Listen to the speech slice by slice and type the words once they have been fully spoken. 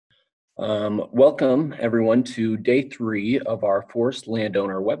Welcome everyone to day 3 of our Forest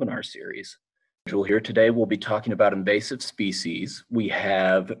Landowner webinar series. Here today we'll be talking about invasive species. We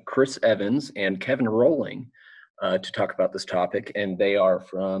have Chris Evans and Kevin Rohling to talk about this topic, and they are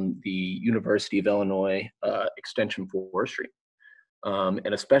from the University of Illinois Extension Forestry.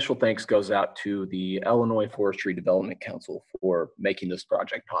 And a special thanks goes out to the Illinois Forestry Development Council for making this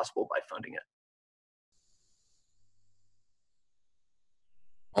project possible by funding it.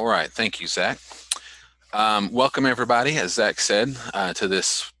 All right, thank you, Zach. Welcome everybody, as Zach said, to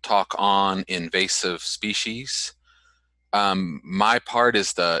this talk on invasive species. My part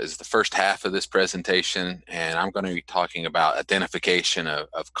is the first half of this presentation, and I'm going to be talking about identification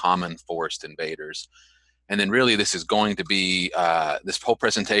of common forest invaders. And then really this is going to be, this whole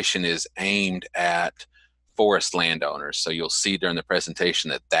presentation is aimed at forest landowners. So you'll see during the presentation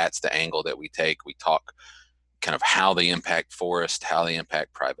that that's the angle that we take. We talk kind of how they impact forest, how they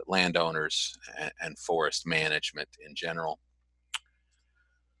impact private landowners, and forest management in general.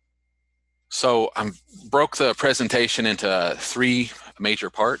 So I broke the presentation into 3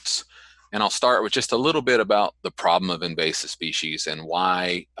 major parts, and I'll start with just a little bit about the problem of invasive species and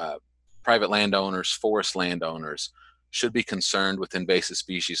why private landowners, forest landowners should be concerned with invasive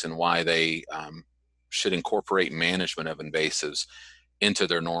species and why they should incorporate management of invasives into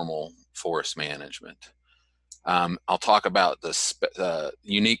their normal forest management. I'll talk about the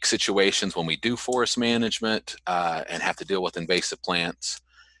unique situations when we do forest management and have to deal with invasive plants,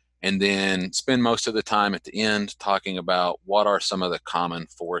 and then spend most of the time at the end talking about what are some of the common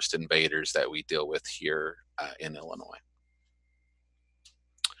forest invaders that we deal with here in Illinois.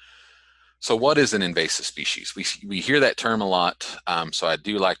 So what is an invasive species? We hear that term a lot, so I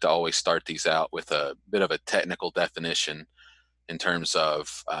do like to always start these out with a bit of a technical definition in terms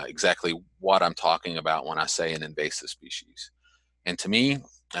of exactly what I'm talking about when I say an invasive species. And to me,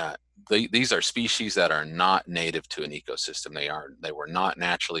 these are species that are not native to an ecosystem. They were not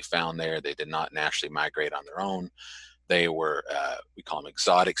naturally found there. They did not naturally migrate on their own. They were, we call them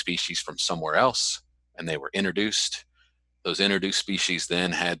exotic species from somewhere else, and they were introduced. Those introduced species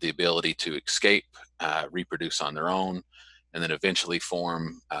then had the ability to escape, reproduce on their own, and then eventually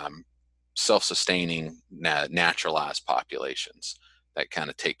form self-sustaining naturalized populations that kind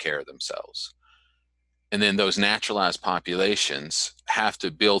of take care of themselves. And then those naturalized populations have to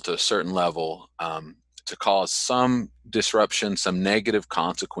build to a certain level to cause some disruption, some negative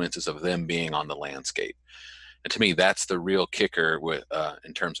consequences of them being on the landscape. And to me, that's the real kicker with,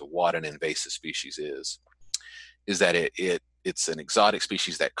 in terms of what an invasive species is that it's an exotic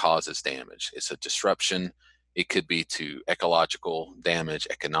species that causes damage. It's a disruption. It could be to ecological damage,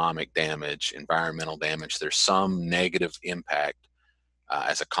 economic damage, environmental damage. There's some negative impact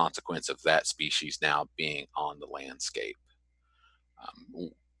as a consequence of that species now being on the landscape.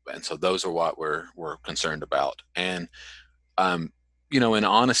 And so those are what we're concerned about. And, you know, in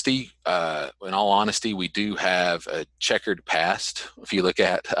all honesty, we do have a checkered past. If you look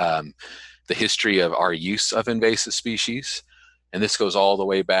at the history of our use of invasive species, and this goes all the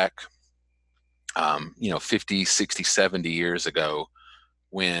way back 50, 60, 70 years ago,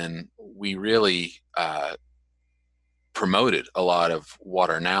 when we really promoted a lot of what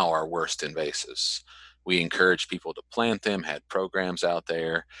are now our worst invasives. We encouraged people to plant them, had programs out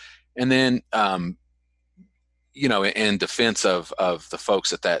there. And then, in defense of the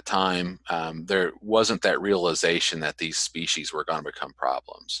folks at that time, there wasn't that realization that these species were going to become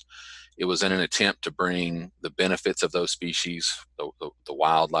problems. It was in an attempt to bring the benefits of those species, the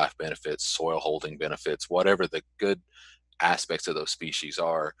wildlife benefits, soil holding benefits, whatever the good aspects of those species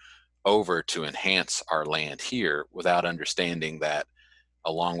are, over to enhance our land here, without understanding that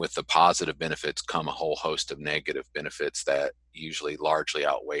along with the positive benefits come a whole host of negative benefits that usually largely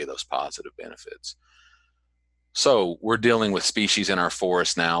outweigh those positive benefits. So we're dealing with species in our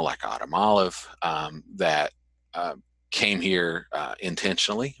forest now, like autumn olive, that came here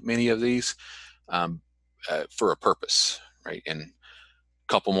intentionally, many of these, for a purpose, right? And a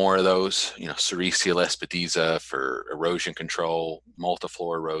couple more of those, Sericea lespedeza for erosion control,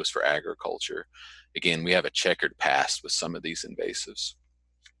 multiflora rose for agriculture. Again, we have a checkered past with some of these invasives.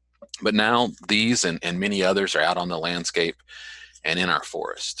 But now these and many others are out on the landscape and in our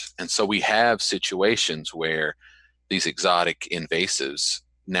forest. And so we have situations where these exotic invasives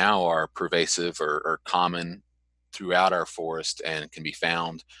now are pervasive or common throughout our forest and can be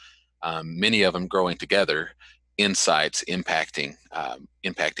found, many of them growing together in sites impacting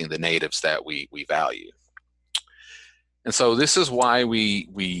the natives that we value. And so this is why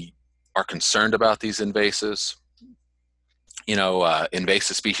we are concerned about these invasives.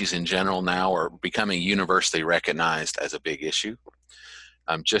 Invasive species in general now are becoming universally recognized as a big issue.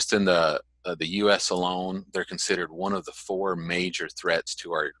 Just in the U.S. alone, they're considered one of the 4 major threats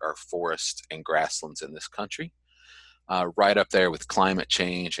to our forests and grasslands in this country, right up there with climate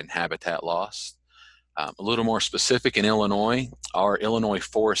change and habitat loss. A little more specific in Illinois, our Illinois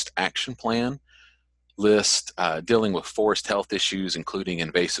Forest Action Plan lists dealing with forest health issues, including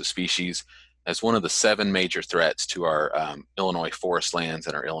invasive species, as one of the 7 major threats to our Illinois forest lands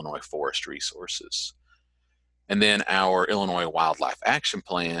and our Illinois forest resources. And then our Illinois Wildlife Action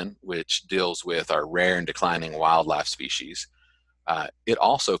Plan, which deals with our rare and declining wildlife species, it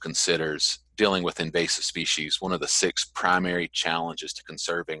also considers dealing with invasive species one of the 6 primary challenges to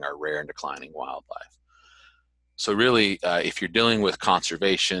conserving our rare and declining wildlife. So really, if you're dealing with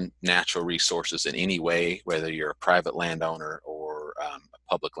conservation, natural resources in any way, whether you're a private landowner or a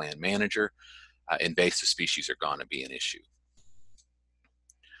public land manager, invasive species are going to be an issue.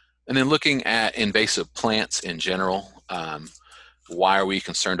 And then looking at invasive plants in general, why are we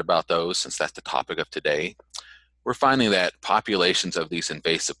concerned about those, since that's the topic of today? We're finding that populations of these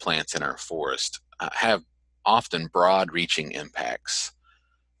invasive plants in our forest have often broad-reaching impacts.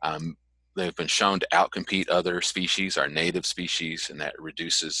 They've been shown to outcompete other species, our native species, and that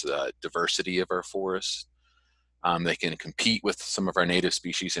reduces the diversity of our forests. They can compete with some of our native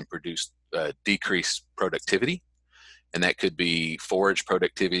species and produce decreased productivity, and that could be forage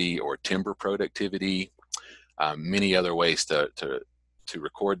productivity or timber productivity, many other ways to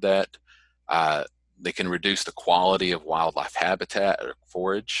record that. They can reduce the quality of wildlife habitat or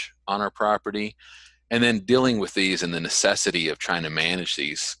forage on our property. And then dealing with these and the necessity of trying to manage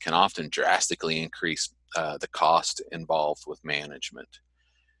these can often drastically increase the cost involved with management.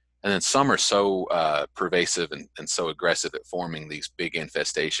 And then some are so pervasive and so aggressive at forming these big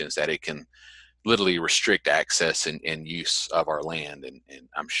infestations that it can literally restrict access and use of our land. And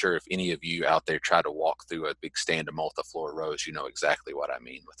I'm sure if any of you out there try to walk through a big stand of multiflora rose, you know exactly what I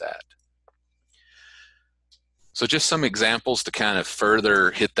mean with that. So just some examples to kind of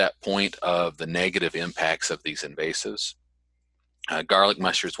further hit that point of the negative impacts of these invasives. Garlic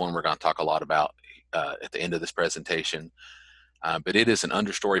mustard is one we're going to talk a lot about at the end of this presentation, but it is an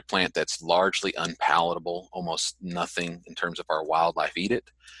understory plant that's largely unpalatable, almost nothing in terms of our wildlife eat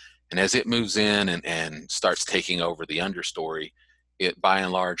it. And as it moves in and starts taking over the understory, it by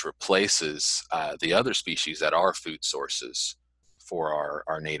and large replaces the other species that are food sources for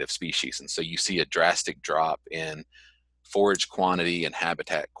our native species. And so you see a drastic drop in forage quantity and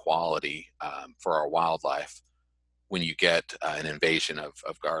habitat quality for our wildlife when you get an invasion of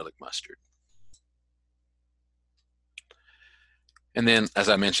garlic mustard. And then, as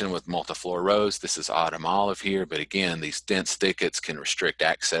I mentioned with multiflora rose, this is autumn olive here, but again, these dense thickets can restrict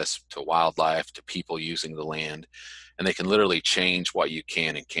access to wildlife, to people using the land, and they can literally change what you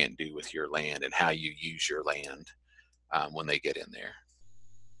can and can't do with your land and how you use your land when they get in there.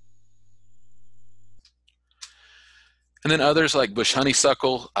 And then others like bush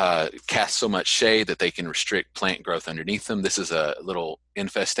honeysuckle cast so much shade that they can restrict plant growth underneath them. This is a little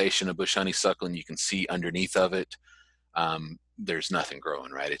infestation of bush honeysuckle, and you can see underneath of it, there's nothing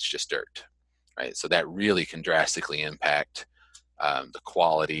growing, right? It's just dirt, right? So that really can drastically impact the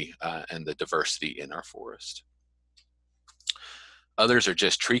quality and the diversity in our forest. Others are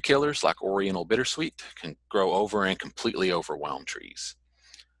just tree killers like Oriental bittersweet, can grow over and completely overwhelm trees.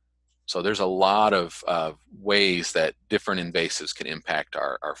 So there's a lot of ways that different invasives can impact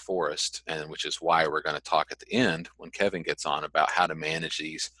our forest, and which is why we're going to talk at the end when Kevin gets on about how to manage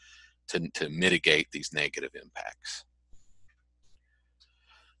these to mitigate these negative impacts.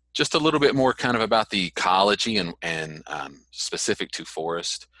 Just a little bit more kind of about the ecology and specific to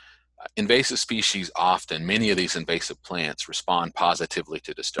forest. Invasive species often, many of these invasive plants respond positively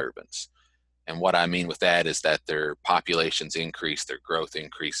to disturbance. And what I mean with that is that their populations increase, their growth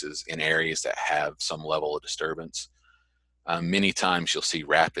increases in areas that have some level of disturbance. Many times you'll see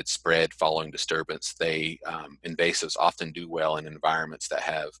rapid spread following disturbance. Invasives often do well in environments that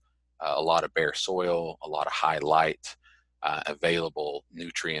have a lot of bare soil, a lot of high light, available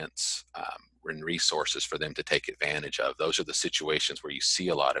nutrients, and resources for them to take advantage of. Those are the situations where you see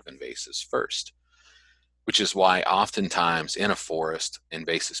a lot of invasives first, which is why oftentimes in a forest,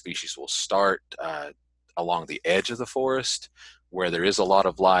 invasive species will start along the edge of the forest where there is a lot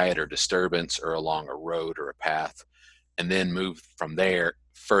of light or disturbance, or along a road or a path, and then move from there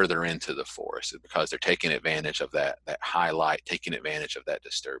further into the forest because they're taking advantage of that high light, taking advantage of that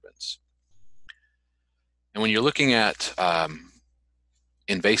disturbance. And when you're looking at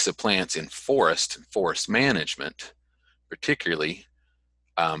invasive plants in forest management, particularly,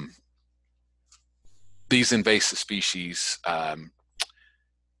 these invasive species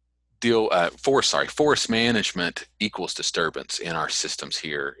forest management equals disturbance in our systems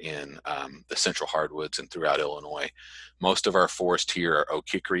here in the central hardwoods and throughout Illinois. Most of our forests here are oak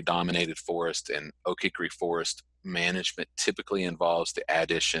hickory dominated forest, and oak hickory forest management typically involves the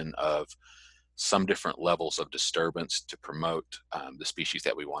addition of some different levels of disturbance to promote the species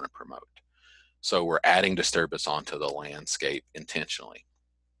that we want to promote. So we're adding disturbance onto the landscape intentionally.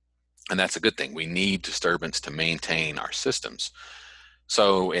 And that's a good thing. We need disturbance to maintain our systems.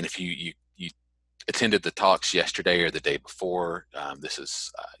 So, and if you attended the talks yesterday or the day before, this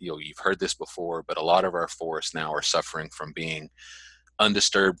is, you've heard this before, but a lot of our forests now are suffering from being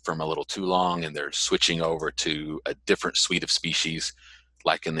undisturbed from a little too long, and they're switching over to a different suite of species,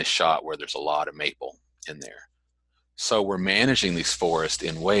 like in this shot where there's a lot of maple in there. So we're managing these forests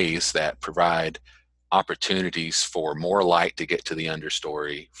in ways that provide opportunities for more light to get to the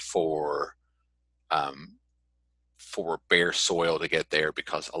understory, for bare soil to get there,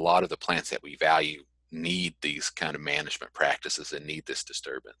 because a lot of the plants that we value need these kind of management practices and need this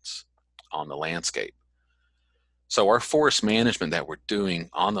disturbance on the landscape. So our forest management that we're doing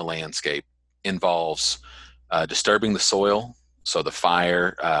on the landscape involves disturbing the soil. So the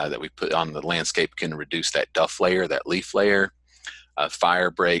fire that we put on the landscape can reduce that duff layer, that leaf layer.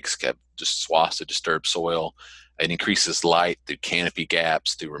 Fire breaks, just swaths of disturbed soil. It increases light through canopy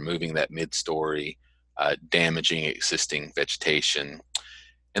gaps, through removing that mid-story, damaging existing vegetation.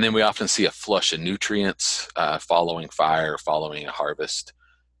 And then we often see a flush of nutrients following fire, following a harvest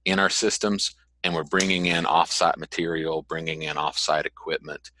in our systems, and we're bringing in off-site material, bringing in off-site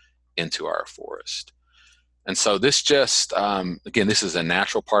equipment into our forest. And so this just, again, this is a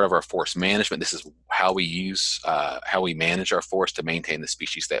natural part of our forest management. This is how we manage our forest to maintain the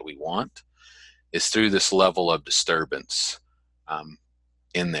species that we want, is through this level of disturbance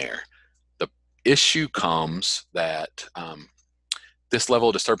in there. The issue comes that this level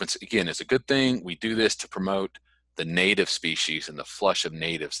of disturbance, again, is a good thing. We do this to promote the native species and the flush of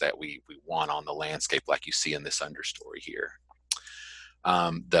natives that we want on the landscape, like you see in this understory here.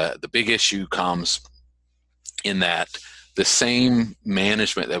 The big issue comes in that the same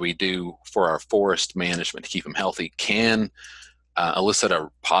management that we do for our forest management to keep them healthy can elicit a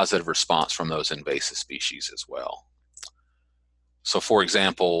positive response from those invasive species as well. So for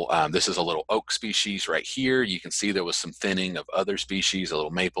example, this is a little oak species right here. You can see there was some thinning of other species, a little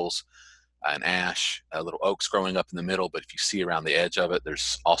maples, an ash, little oaks growing up in the middle, but if you see around the edge of it,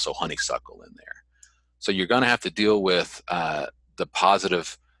 there's also honeysuckle in there. So you're going to have to deal with the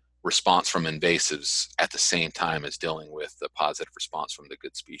positive response from invasives at the same time as dealing with the positive response from the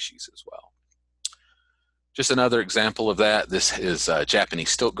good species as well. Just another example of that, this is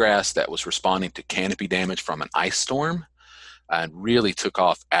Japanese stiltgrass that was responding to canopy damage from an ice storm and really took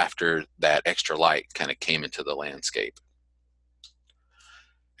off after that extra light kind of came into the landscape.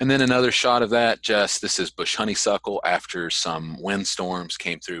 And then another shot of that, this is bush honeysuckle after some windstorms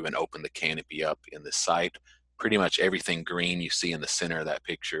came through and opened the canopy up in the site. Pretty much everything green you see in the center of that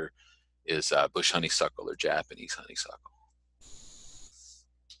picture is bush honeysuckle or Japanese honeysuckle.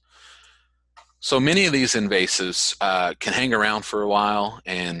 So many of these invasives can hang around for a while,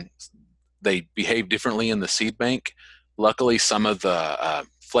 and they behave differently in the seed bank. Luckily, some of the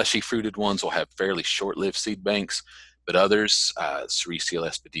fleshy fruited ones will have fairly short-lived seed banks, but others, Sericea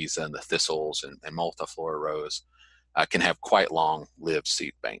lespedeza and the thistles and multiflora rose, can have quite long-lived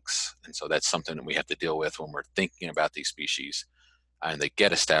seed banks. And so that's something that we have to deal with when we're thinking about these species and they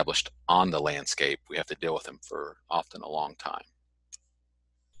get established on the landscape. We have to deal with them for often a long time.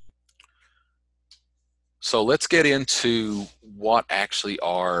 So let's get into what actually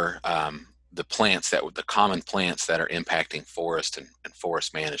are the common plants that are impacting forest and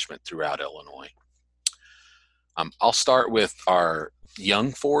forest management throughout Illinois. I'll start with our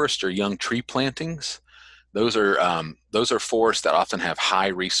young forest or young tree plantings. Those are forests that often have high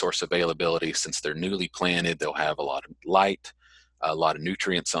resource availability. Since they're newly planted, they'll have a lot of light, a lot of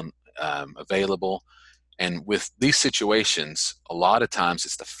nutrients available. And with these situations, a lot of times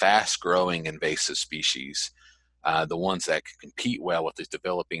it's the fast-growing invasive species, the ones that can compete well with these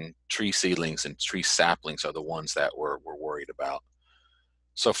developing tree seedlings and tree saplings are the ones that we're worried about.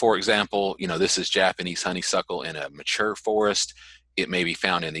 So for example, this is Japanese honeysuckle in a mature forest. It may be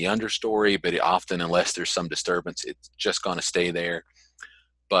found in the understory, but often, unless there's some disturbance, it's just going to stay there.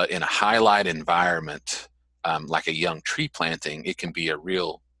 But in a highlight environment, like a young tree planting, it can be an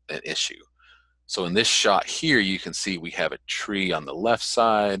issue. So in this shot here, you can see we have a tree on the left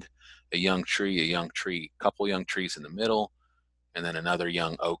side, a young tree, couple young trees in the middle, and then another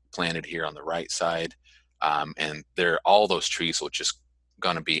young oak planted here on the right side. And all those trees will just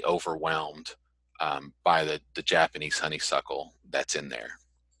going to be overwhelmed by the Japanese honeysuckle that's in there.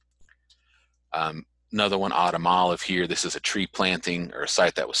 Another one, autumn olive here. This is a tree planting or a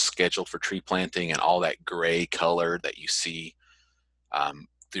site that was scheduled for tree planting, and all that gray color that you see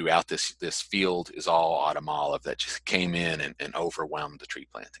throughout this field is all autumn olive that just came in and overwhelmed the tree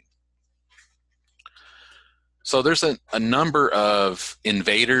planting. So there's a number of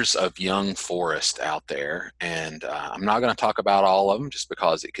invaders of young forest out there, and I'm not going to talk about all of them just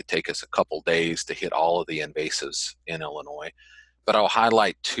because it could take us a couple days to hit all of the invasives in Illinois, but I'll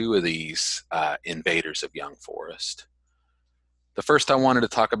highlight two of these invaders of young forest. The first I wanted to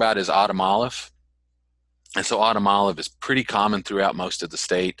talk about is autumn olive. And so autumn olive is pretty common throughout most of the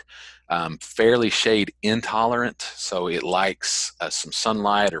state, fairly shade intolerant, so it likes some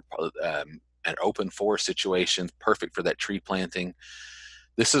sunlight or an open forest situation, perfect for that tree planting.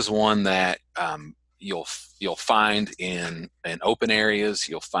 This is one that you'll find in open areas,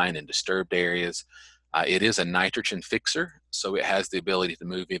 you'll find in disturbed areas. It is a nitrogen fixer, so it has the ability to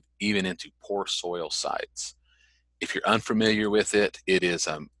move even into poor soil sites. If you're unfamiliar with it, it is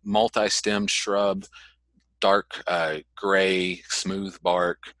a multi-stemmed shrub, dark gray, smooth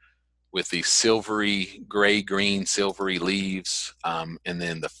bark with these silvery, gray-green, silvery leaves, and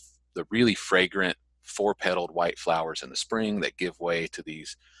then the really fragrant four-petaled white flowers in the spring that give way to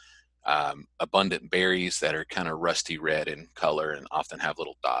these abundant berries that are kind of rusty red in color and often have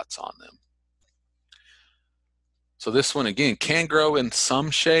little dots on them. So this one, again, can grow in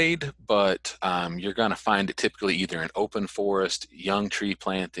some shade, but you're going to find it typically either in open forest, young tree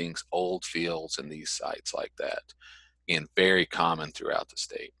plantings, old fields, and these sites like that. Again, very common throughout the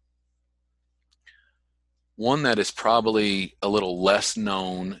state. One that is probably a little less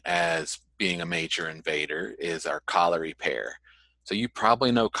known as being a major invader is our colliery pear. So you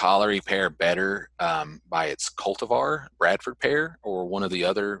probably know colliery pear better by its cultivar, Bradford pear, or one of the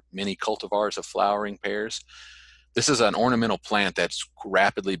other many cultivars of flowering pears. This is an ornamental plant that's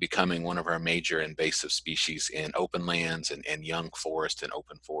rapidly becoming one of our major invasive species in open lands and young forest and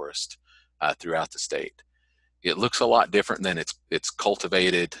open forest throughout the state. It looks a lot different than its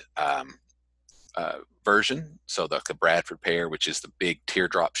cultivated version. So the Bradford pear, which is the big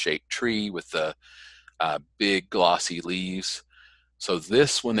teardrop shaped tree with the big glossy leaves. So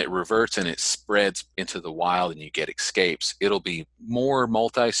this, when it reverts and it spreads into the wild and you get escapes, it'll be more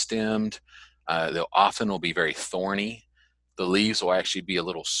multi-stemmed. They'll often will be very thorny. The leaves will actually be a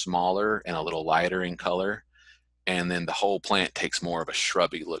little smaller and a little lighter in color. And then the whole plant takes more of a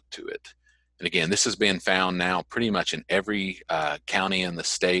shrubby look to it. And again, this has been found now pretty much in every county in the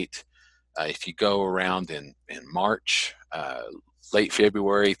state. If you go around in March, late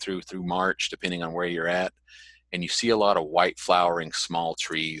February through March, depending on where you're at, and you see a lot of white flowering small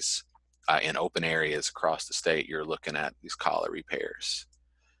trees in open areas across the state, you're looking at these colliery pears.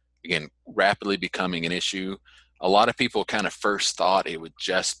 Again, rapidly becoming an issue. A lot of people kind of first thought it would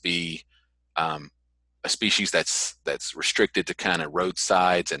just be a species that's restricted to kind of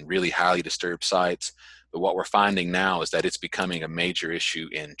roadsides and really highly disturbed sites. But what we're finding now is that it's becoming a major issue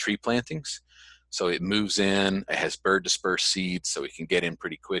in tree plantings. So it moves in, it has bird dispersed seeds, so it can get in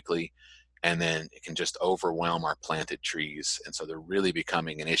pretty quickly, and then it can just overwhelm our planted trees. And so they're really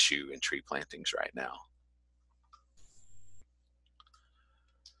becoming an issue in tree plantings right now.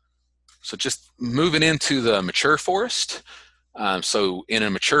 So just moving into the mature forest. So in a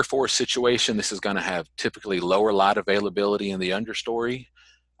mature forest situation, this is going to have typically lower light availability in the understory.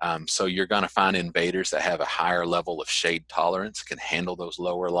 So you're going to find invaders that have a higher level of shade tolerance, can handle those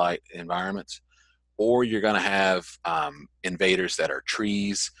lower light environments. Or you're going to have invaders that are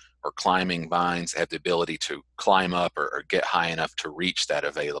trees or climbing vines, have the ability to climb up or get high enough to reach that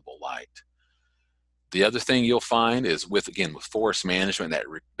available light. The other thing you'll find is with forest management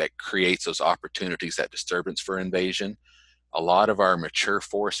that creates those opportunities, that disturbance for invasion. A lot of our mature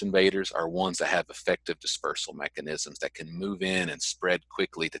forest invaders are ones that have effective dispersal mechanisms that can move in and spread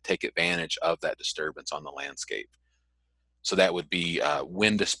quickly to take advantage of that disturbance on the landscape. So that would be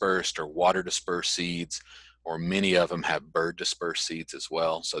wind dispersed or water dispersed seeds, or many of them have bird dispersed seeds as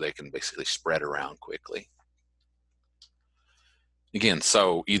well, so they can basically spread around quickly. Again,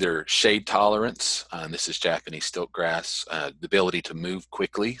 so either shade tolerance, this is Japanese stiltgrass, the ability to move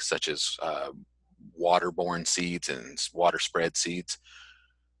quickly, such as waterborne seeds and water spread seeds,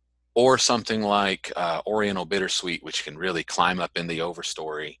 or something like Oriental bittersweet, which can really climb up in the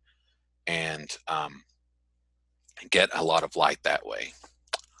overstory and get a lot of light that way.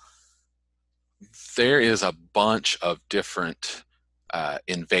 There is a bunch of different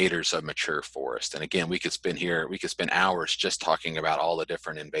invaders of mature forest. And again, we could spend hours just talking about all the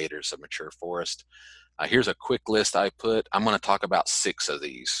different invaders of mature forest. Here's a quick list I put. I'm going to talk about 6 of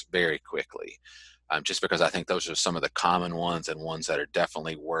these very quickly, just because I think those are some of the common ones and ones that are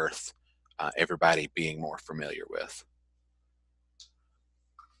definitely worth everybody being more familiar with.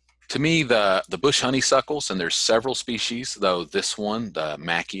 To me, the bush honeysuckles, and there's several species, though this one, the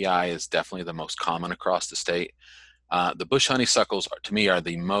Mackii, is definitely the most common across the state. The bush honeysuckles, to me, are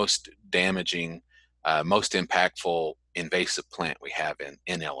the most damaging, most impactful invasive plant we have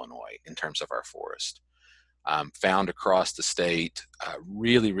in Illinois in terms of our forest. Found across the state,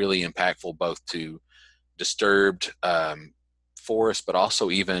 really, really impactful both to disturbed forest, but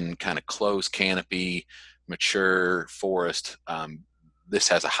also even kind of closed canopy, mature forest. This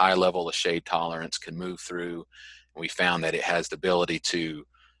has a high level of shade tolerance, can move through. We found that it has the ability to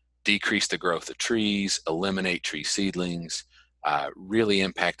decrease the growth of trees, eliminate tree seedlings, really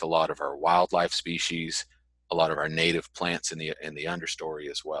impact a lot of our wildlife species, a lot of our native plants in the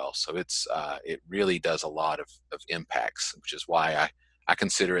understory as well. So it really does a lot of impacts, which is why I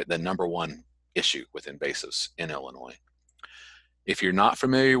consider it the #1 issue with invasives in Illinois. If you're not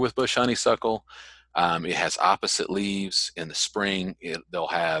familiar with bush honeysuckle, it has opposite leaves. In the spring, they'll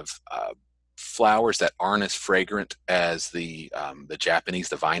have flowers that aren't as fragrant as the Japanese,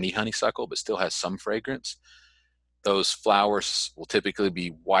 the viney honeysuckle, but still has some fragrance. Those flowers will typically be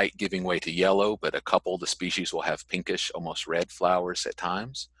white, giving way to yellow, but a couple of the species will have pinkish, almost red flowers at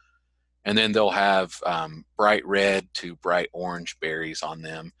times. And then they'll have bright red to bright orange berries on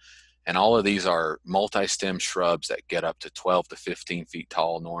them. And all of these are multi-stem shrubs that get up to 12 to 15 feet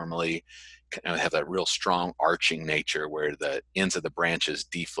tall normally, have a real strong arching nature where the ends of the branches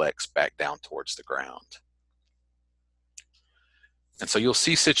deflex back down towards the ground. And so you'll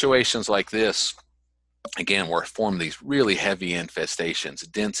see situations like this, again, where it form these really heavy infestations,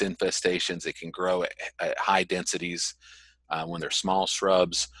 dense infestations. It can grow at high densities when they're small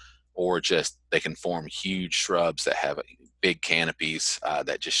shrubs, or just they can form huge shrubs that have big canopies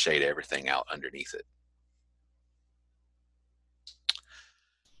that just shade everything out underneath it.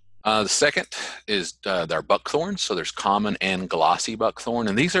 The second is their buckthorn. So there's common and glossy buckthorn,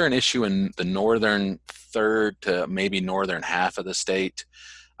 and these are an issue in the northern third to maybe northern half of the state,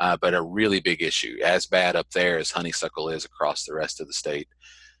 but a really big issue, as bad up there as honeysuckle is across the rest of the state.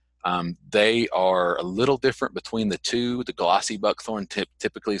 They are a little different between the two. The glossy buckthorn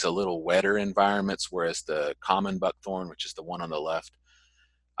typically is a little wetter environments, whereas the common buckthorn, which is the one on the left,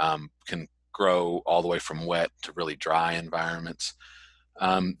 can grow all the way from wet to really dry environments.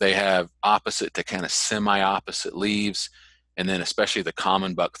 They have opposite to kind of semi-opposite leaves, and then especially the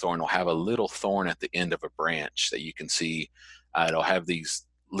common buckthorn will have a little thorn at the end of a branch that you can see. It'll have these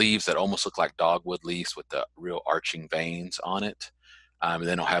leaves that almost look like dogwood leaves with the real arching veins on it. And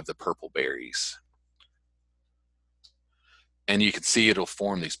then it'll have the purple berries. And you can see it'll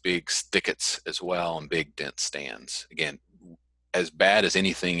form these big stickets as well and big dense stands. Again, as bad as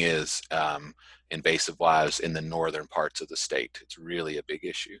anything is invasive-wise in the northern parts of the state. It's really a big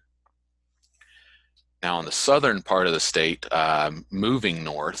issue. Now in the southern part of the state, moving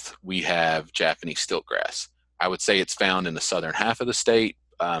north, we have Japanese stiltgrass. I would say it's found in the southern half of the state,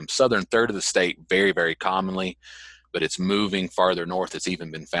 southern third of the state very, very commonly, but it's moving farther north. It's even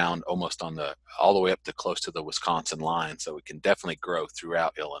been found almost on all the way up to close to the Wisconsin line, so it can definitely grow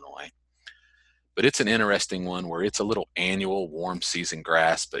throughout Illinois. But it's an interesting one where it's a little annual warm season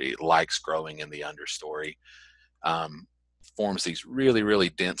grass, but it likes growing in the understory. Forms these really, really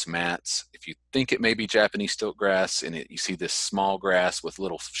dense mats. If you think it may be Japanese stiltgrass and you see this small grass with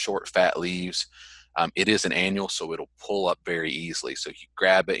little short fat leaves, it is an annual, so it'll pull up very easily. So if you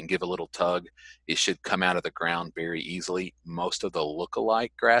grab it and give a little tug, it should come out of the ground very easily. Most of the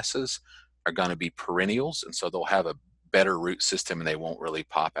look-alike grasses are going to be perennials, and so they'll have a better root system and they won't really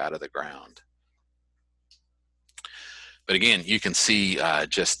pop out of the ground. But again, you can see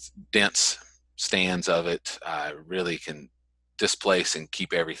just dense stands of it really can displace and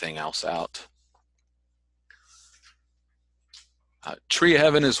keep everything else out. Tree of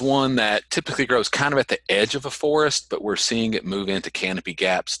Heaven is one that typically grows kind of at the edge of a forest, but we're seeing it move into canopy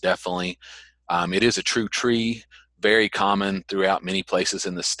gaps, definitely. It is a true tree, very common throughout many places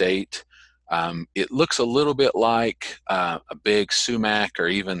in the state. It looks a little bit like a big sumac, or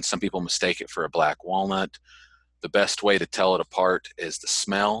even some people mistake it for a black walnut. The best way to tell it apart is the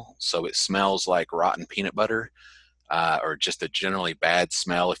smell. So it smells like rotten peanut butter, or just a generally bad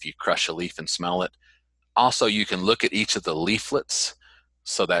smell if you crush a leaf and smell it. Also, you can look at each of the leaflets.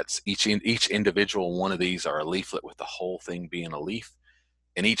 So that's each individual one of these are a leaflet with the whole thing being a leaf.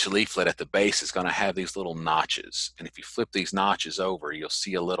 And each leaflet at the base is going to have these little notches. And if you flip these notches over, you'll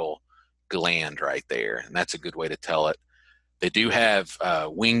see a little gland right there. And that's a good way to tell it. They do have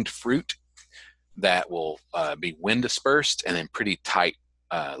winged fruit that will be wind dispersed, and then pretty tight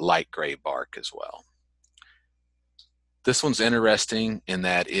light gray bark as well. This one's interesting in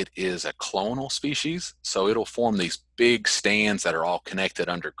that it is a clonal species, so it'll form these big stands that are all connected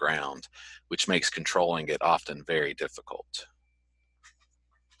underground, which makes controlling it often very difficult.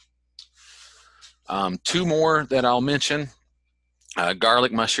 Two more that I'll mention.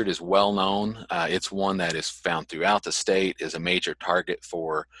 Garlic mustard is well known. It's one that is found throughout the state, is a major target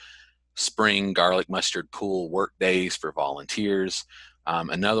for spring garlic mustard pool work days for volunteers.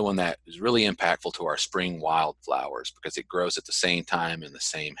 Another one that is really impactful to our spring wildflowers because it grows at the same time in the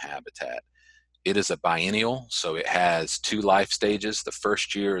same habitat. It is a biennial, so it has 2 life stages. The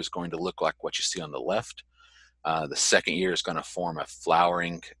first year is going to look like what you see on the left. The second year is going to form a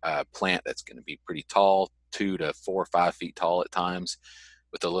flowering plant that's going to be pretty tall, 2 to 4 or 5 feet tall at times,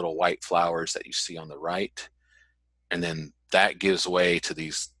 with the little white flowers that you see on the right. And then that gives way to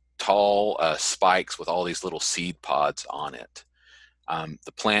these tall spikes with all these little seed pods on it.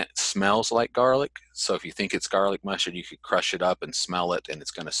 The plant smells like garlic, so if you think it's garlic mustard, you could crush it up and smell it, and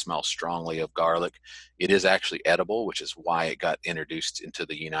it's going to smell strongly of garlic. It is actually edible, which is why it got introduced into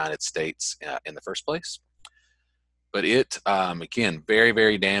the United States in the first place. But it, again, very,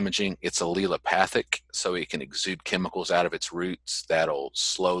 very damaging. It's allelopathic, so it can exude chemicals out of its roots that'll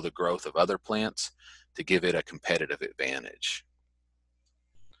slow the growth of other plants to give it a competitive advantage.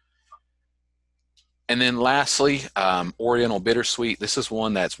 And then lastly, Oriental bittersweet. This is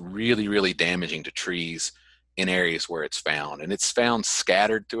one that's really, really damaging to trees in areas where it's found. And it's found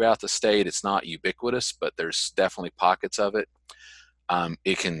scattered throughout the state. It's not ubiquitous, but there's definitely pockets of it.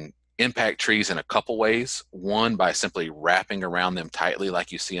 It can impact trees in a couple ways. One, by simply wrapping around them tightly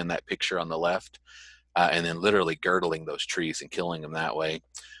like you see in that picture on the left, and then literally girdling those trees and killing them that way.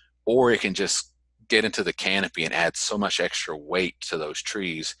 Or it can just get into the canopy and add so much extra weight to those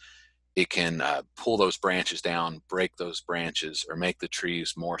trees, it can pull those branches down, break those branches, or make the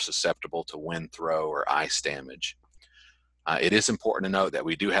trees more susceptible to wind throw or ice damage. It is important to note that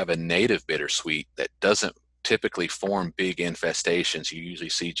we do have a native bittersweet that doesn't typically form big infestations. You usually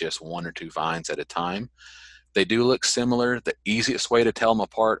see just 1 or 2 vines at a time. They do look similar. The easiest way to tell them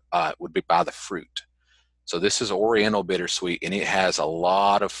apart would be by the fruit. So this is Oriental bittersweet, and it has a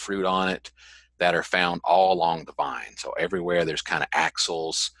lot of fruit on it that are found all along the vine. So everywhere there's kind of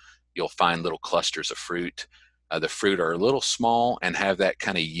axils, you'll find little clusters of fruit. The fruit are a little small and have that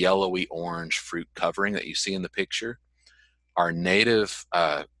kind of yellowy orange fruit covering that you see in the picture. Our native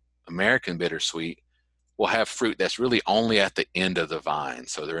American bittersweet will have fruit that's really only at the end of the vine.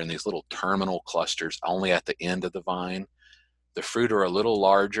 So they're in these little terminal clusters only at the end of the vine. The fruit are a little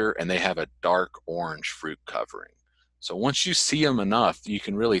larger and they have a dark orange fruit covering. So once you see them enough, you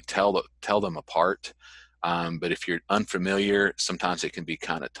can really tell them apart. But if you're unfamiliar, sometimes it can be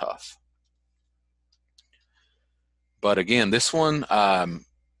kind of tough. But again, this one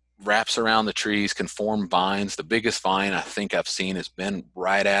wraps around the trees, can form vines. The biggest vine I think I've seen has been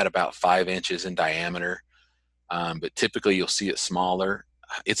right at about 5 inches in diameter. But typically you'll see it smaller.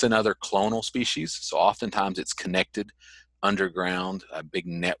 It's another clonal species, so oftentimes it's connected underground, a big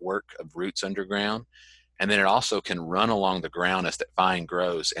network of roots underground. And then it also can run along the ground as that vine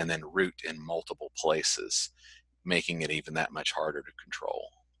grows and then root in multiple places, making it even that much harder to control.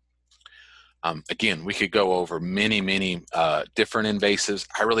 Again, we could go over many, many different invasives.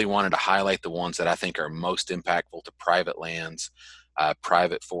 I really wanted to highlight the ones that I think are most impactful to private lands,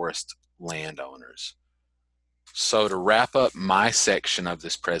 private forest landowners. So to wrap up my section of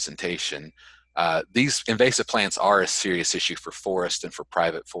this presentation, these invasive plants are a serious issue for forest and for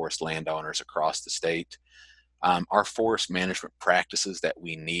private forest landowners across the state. Our forest management practices that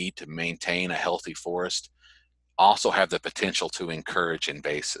we need to maintain a healthy forest also have the potential to encourage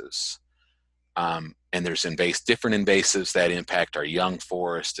invasives. And there's different invasives that impact our young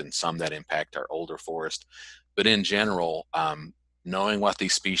forest and some that impact our older forest. But in general, knowing what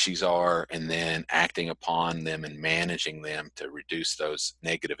these species are and then acting upon them and managing them to reduce those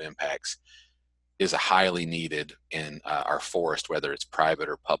negative impacts is highly needed in our forest, whether it's private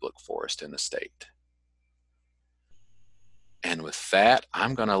or public forest in the state. And with that,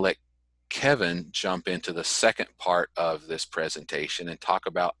 I'm going to let Kevin jump into the second part of this presentation and talk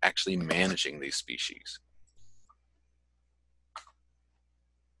about actually managing these species.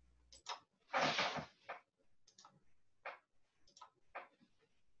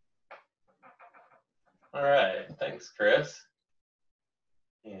 All right, thanks, Chris.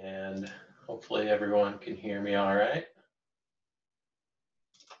 And hopefully everyone can hear me all right.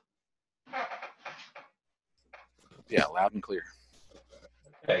 Yeah, loud and clear.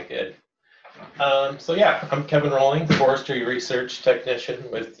 Okay, good. So yeah, I'm Kevin Rohling, Forestry Research Technician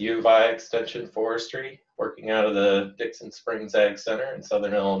with U of I Extension Forestry, working out of the Dixon Springs Ag Center in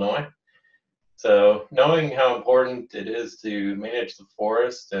Southern Illinois. So knowing how important it is to manage the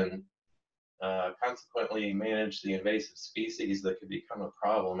forest and consequently manage the invasive species that could become a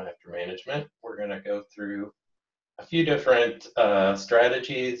problem after management, we're going to go through a few different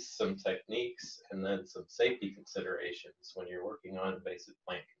strategies, some techniques, and then some safety considerations when you're working on invasive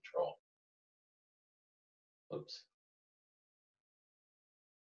plant control. Oops.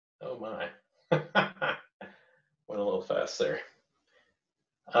 Oh my. Went a little fast there.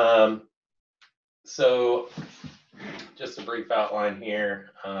 So just a brief outline here.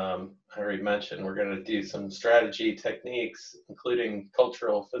 I already mentioned we're going to do some strategy techniques, including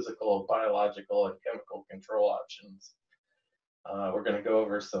cultural, physical, biological, and chemical control options. We're going to go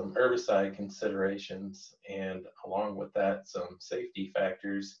over some herbicide considerations and along with that, some safety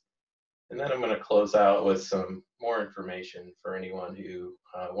factors. And then I'm going to close out with some more information for anyone who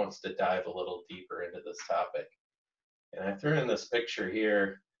wants to dive a little deeper into this topic. And I threw in this picture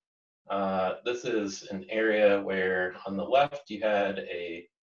here. This is an area where on the left you had a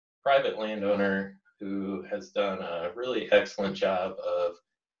private landowner who has done a really excellent job of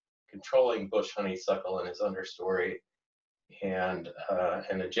controlling bush honeysuckle in his understory, and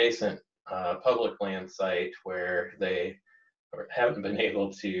an adjacent public land site where they haven't been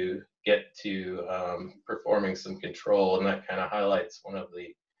able to get to performing some control, and that kind of highlights one of the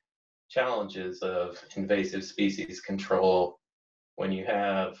challenges of invasive species control when you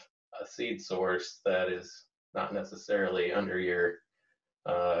have a seed source that is not necessarily under your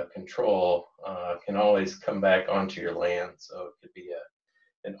control, can always come back onto your land. So it could be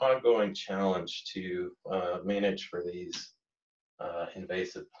an ongoing challenge to manage for these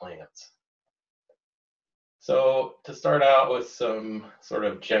invasive plants. So to start out with some sort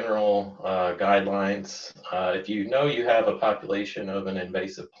of general guidelines, if you know you have a population of an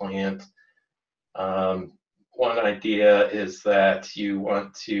invasive plant, one idea is that you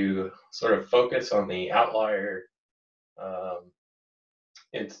want to sort of focus on the outlier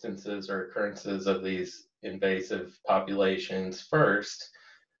instances or occurrences of these invasive populations first,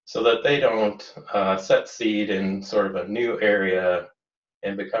 so that they don't set seed in sort of a new area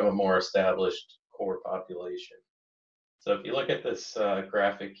and become a more established core population. So if you look at this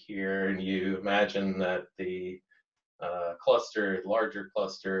graphic here and you imagine that the larger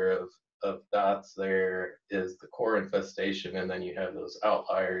cluster of dots there is the core infestation, and then you have those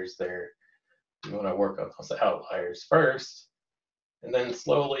outliers there. You want to work on those outliers first, and then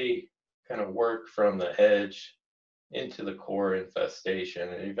slowly kind of work from the edge into the core infestation.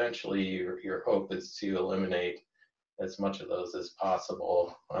 And eventually your hope is to eliminate as much of those as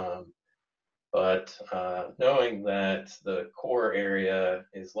possible. But knowing that the core area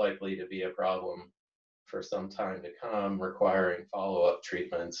is likely to be a problem for some time to come, requiring follow-up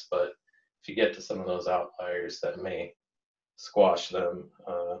treatments. But if you get to some of those outliers, that may squash them,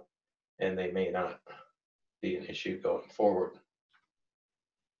 and they may not be an issue going forward.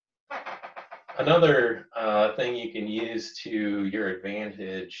 Another thing you can use to your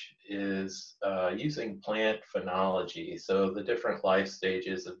advantage is using plant phenology. So the different life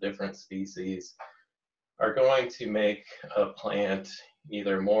stages of different species are going to make a plant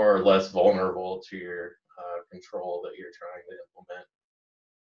either more or less vulnerable to your control that you're trying to implement.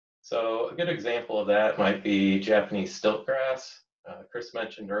 So a good example of that might be Japanese stiltgrass. Chris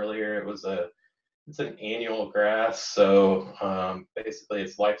mentioned earlier it's an annual grass, so basically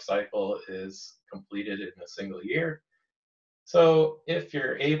its life cycle is completed in a single year. So if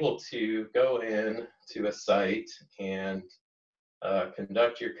you're able to go in to a site and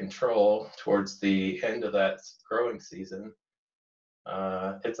conduct your control towards the end of that growing season,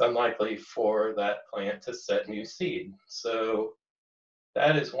 it's unlikely for that plant to set new seed. So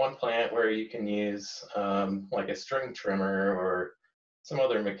that is one plant where you can use like a string trimmer or some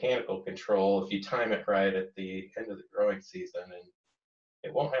other mechanical control if you time it right at the end of the growing season, and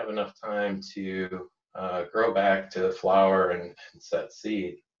it won't have enough time to grow back to flower and set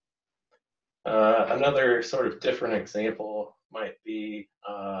seed. Another sort of different example might be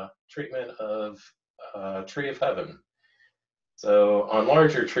treatment of tree of heaven. So on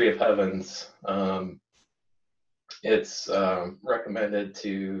larger tree of heavens, it's recommended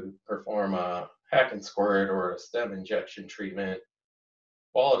to perform a hack and squirt or a stem injection treatment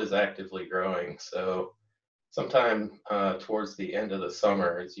while it is actively growing. So sometime towards the end of the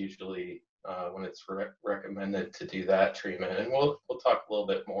summer is usually when it's recommended to do that treatment. And we'll talk a little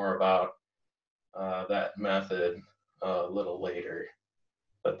bit more about that method a little later,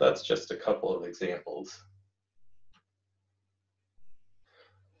 but that's just a couple of examples.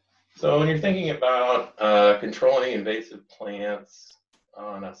 So when you're thinking about controlling invasive plants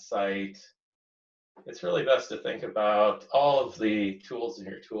on a site, it's really best to think about all of the tools in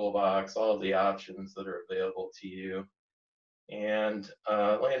your toolbox, all of the options that are available to you. And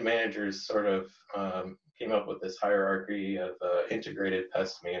land managers sort of came up with this hierarchy of integrated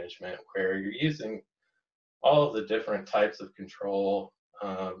pest management, where you're using all of the different types of control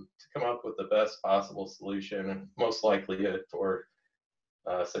to come up with the best possible solution and most likelihood for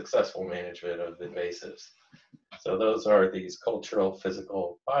successful management of invasives. So those are these cultural,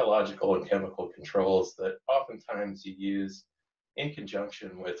 physical, biological, and chemical controls that oftentimes you use in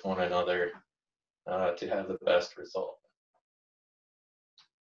conjunction with one another to have the best result.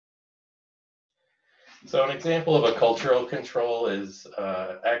 So an example of a cultural control is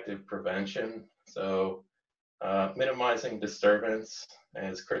active prevention. So minimizing disturbance.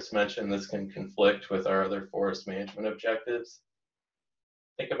 As Chris mentioned, this can conflict with our other forest management objectives.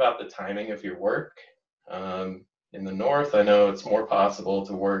 Think about the timing of your work. In the north, I know it's more possible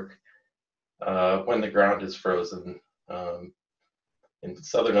to work when the ground is frozen. In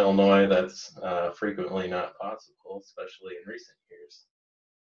southern Illinois, that's frequently not possible, especially in recent years.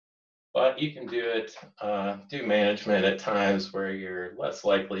 But you can do it, do management at times where you're less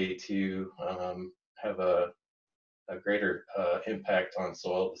likely to have a greater impact on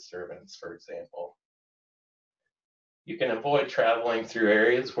soil disturbance, for example. You can avoid traveling through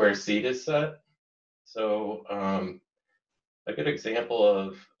areas where seed is set. So a good example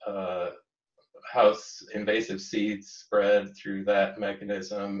of how invasive seeds spread through that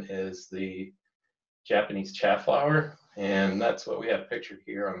mechanism is the Japanese chaff flower, and that's what we have pictured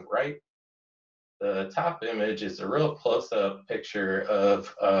here on the right. The top image is a real close-up picture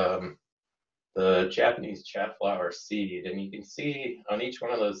of the Japanese chaff flower seed, and you can see on each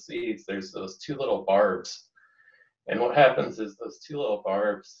one of those seeds there's those two little barbs. And what happens is those two little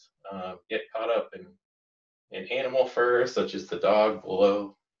barbs get caught up in animal fur, such as the dog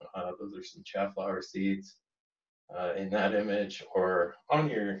below. Those are some chaff flower seeds in that image, or on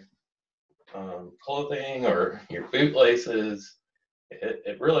your clothing or your boot laces.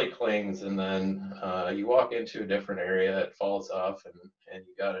 It really clings, and then you walk into a different area, it falls off, and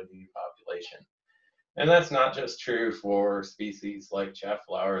you got a new population. And that's not just true for species like chaff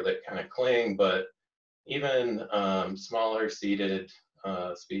flower that kind of cling, but even smaller seeded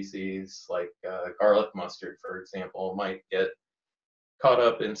species like garlic mustard, for example, might get caught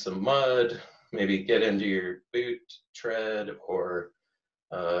up in some mud, maybe get into your boot tread or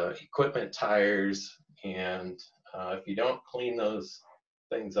equipment tires, and if you don't clean those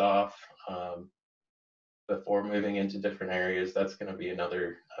things off before moving into different areas, that's going to be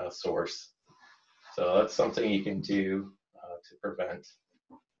another source. So that's something you can do to prevent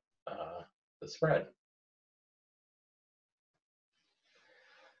the spread.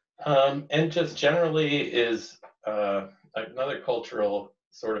 And just generally is another cultural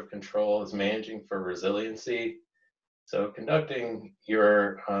sort of control is managing for resiliency. So conducting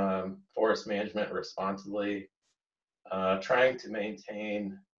your forest management responsibly, trying to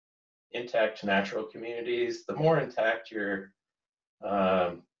maintain intact natural communities. The more intact your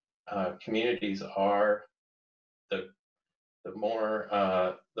communities are, the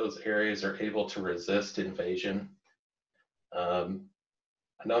more those areas are able to resist invasion.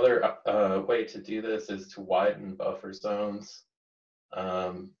 Another way to do this is to widen buffer zones,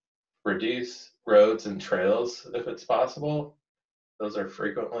 reduce roads and trails if it's possible. Those are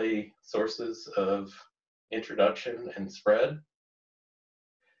frequently sources of introduction and spread.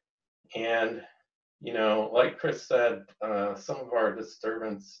 And, you know, like Chris said, some of our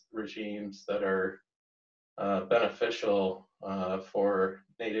disturbance regimes that are beneficial for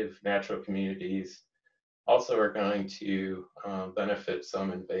native natural communities also are going to benefit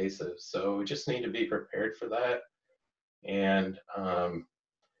some invasives. So we just need to be prepared for that and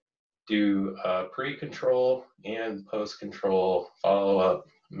do pre-control and post-control follow-up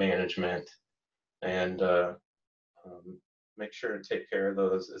management, and make sure to take care of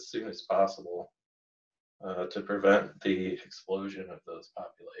those as soon as possible to prevent the explosion of those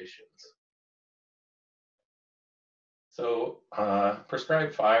populations. So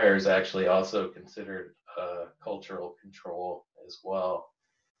prescribed fire is actually also considered cultural control as well.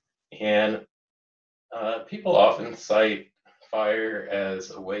 And people often cite fire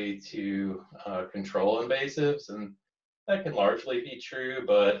as a way to control invasives, and that can largely be true,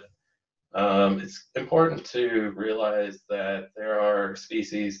 but it's important to realize that there are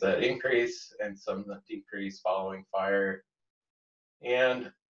species that increase and some that decrease following fire.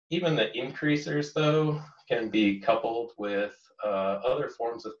 And even the increasers, though, can be coupled with other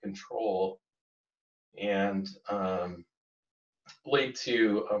forms of control and lead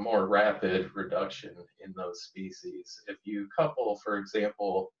to a more rapid reduction in those species. If you couple, for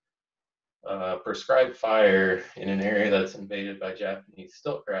example, prescribed fire in an area that's invaded by Japanese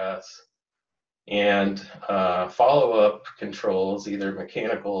stiltgrass, and follow-up controls, either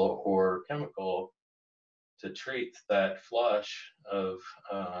mechanical or chemical, to treat that flush of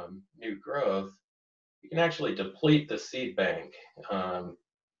new growth, you can actually deplete the seed bank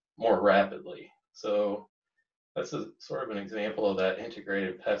more rapidly. So that's sort of an example of that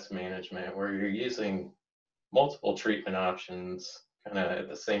integrated pest management, where you're using multiple treatment options kind of at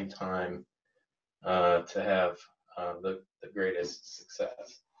the same time to have the greatest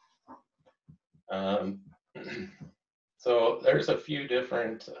success. So there's a few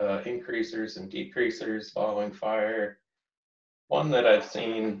different increasers and decreasers following fire. One that I've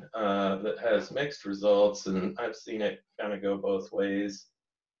seen that has mixed results, and I've seen it kind of go both ways,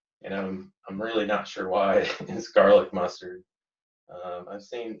 and I'm really not sure why, is garlic mustard. I've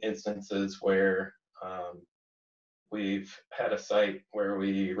seen instances where we've had a site where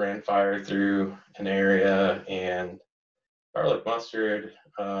we ran fire through an area, and garlic mustard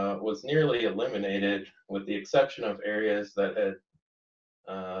was nearly eliminated, with the exception of areas that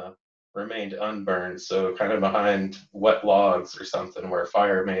had remained unburned, so kind of behind wet logs or something, where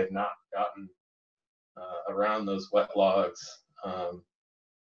fire may have not gotten around those wet logs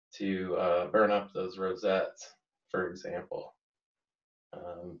to burn up those rosettes, for example.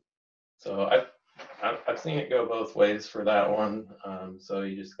 So I've seen it go both ways for that one. So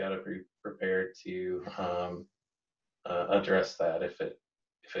you just got to be prepared to address that if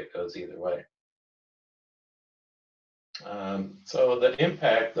it goes either way. So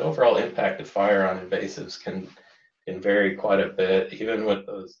the overall impact of fire on invasives can vary quite a bit, even with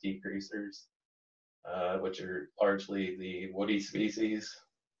those decreasers, which are largely the woody species.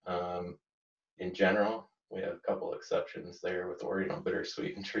 In general, we have a couple exceptions there with Oriental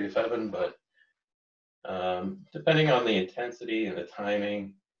bittersweet and tree of heaven, but depending on the intensity and the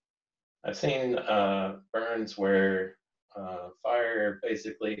timing, I've seen burns where fire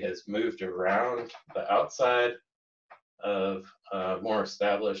basically has moved around the outside of more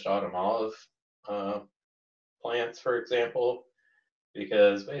established autumn olive plants, for example,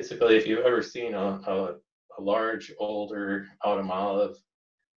 because basically if you've ever seen a large older autumn olive,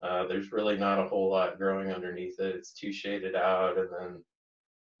 there's really not a whole lot growing underneath it. It's too shaded out, and then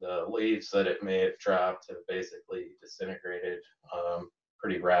the leaves that it may have dropped have basically disintegrated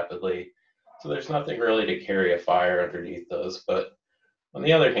pretty rapidly. So there's nothing really to carry a fire underneath those. But on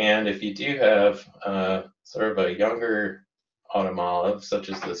the other hand, if you do have sort of a younger autumn olive, such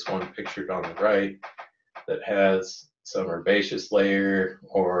as this one pictured on the right, that has some herbaceous layer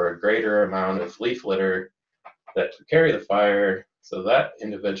or a greater amount of leaf litter that could carry the fire, so that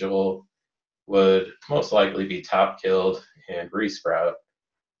individual would most likely be top killed and resprout.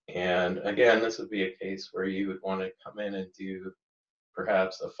 And again, this would be a case where you would want to come in and do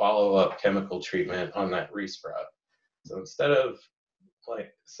perhaps a follow-up chemical treatment on that resprout. So instead of,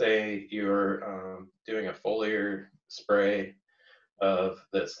 like, say you're doing a foliar spray of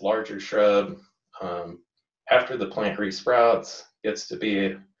this larger shrub, after the plant resprouts, gets to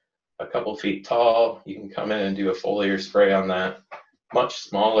be a couple feet tall, you can come in and do a foliar spray on that much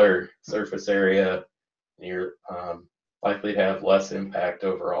smaller surface area, and you're likely to have less impact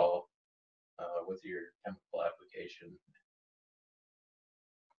overall with your chemical application.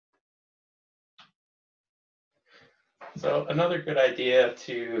 So another good idea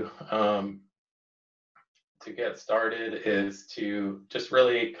to get started is to just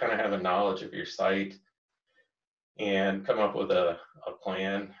really kind of have a knowledge of your site and come up with a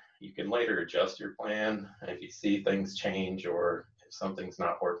plan. You can later adjust your plan if you see things change or if something's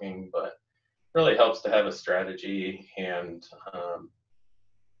not working, but it really helps to have a strategy and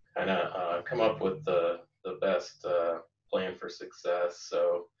kind of come up with the best plan for success.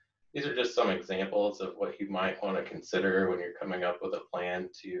 So these are just some examples of what you might want to consider when you're coming up with a plan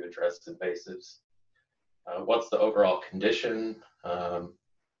to address invasives. What's the overall condition?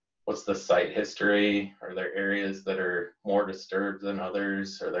 What's the site history? Are there areas that are more disturbed than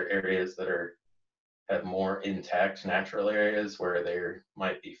others? Are there areas that have more intact natural areas where there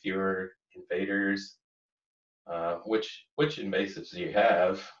might be fewer invaders? Which invasives do you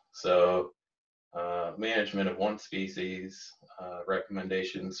have? So management of one species,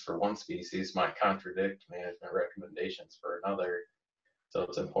 recommendations for one species might contradict management recommendations for another. So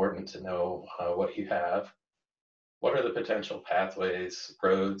it's important to know what you have. What are the potential pathways,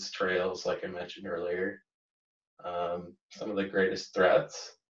 roads, trails, like I mentioned earlier? Some of the greatest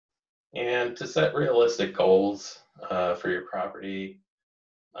threats, and to set realistic goals for your property.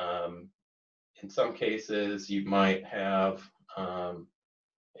 In some cases, you might have an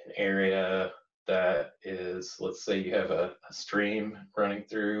area that is, let's say you have a stream running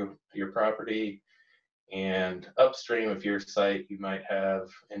through your property, and upstream of your site, you might have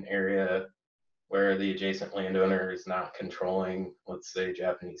an area where the adjacent landowner is not controlling, let's say,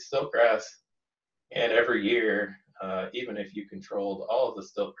 Japanese stiltgrass. And every year, even if you controlled all of the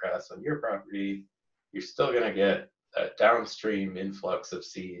stiltgrass on your property, you're still going to get a downstream influx of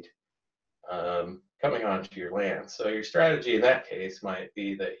seed coming onto your land. So your strategy in that case might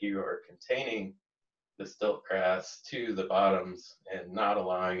be that you are containing the stiltgrass to the bottoms and not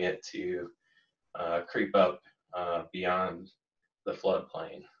allowing it to creep up beyond the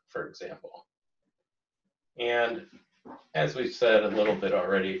floodplain, for example. And as we've said a little bit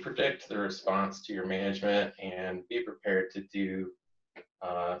already, predict the response to your management and be prepared to do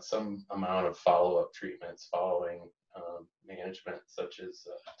some amount of follow-up treatments following management, such as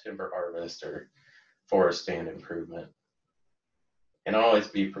timber harvest or forest stand improvement. And always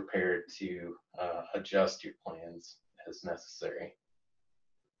be prepared to adjust your plans as necessary.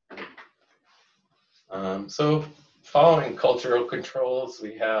 So following cultural controls,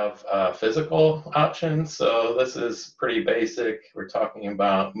 we have physical options. So this is pretty basic. We're talking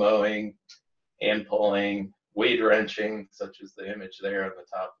about mowing, hand pulling, weed wrenching, such as the image there on the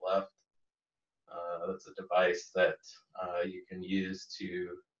top left. That's a device that you can use to,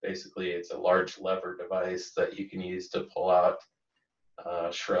 basically it's a large lever device that you can use to pull out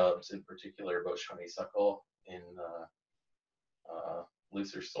shrubs, in particular bush honeysuckle, in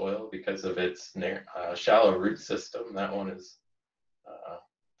looser soil because of its shallow root system. That one is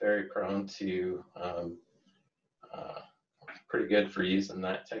very prone to pretty good for using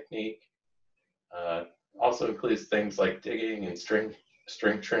that technique. Also includes things like digging and string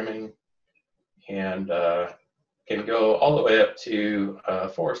trimming, and can go all the way up to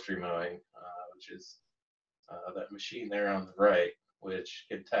forestry mowing, which is that machine there on the right, which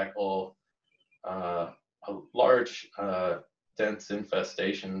can tackle a large dense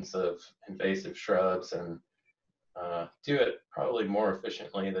infestations of invasive shrubs and do it probably more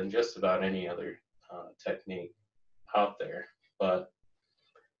efficiently than just about any other technique out there. But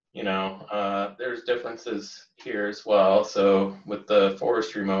you know, there's differences here as well. So with the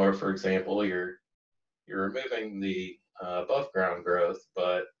forestry mower, for example, you're removing the above ground growth,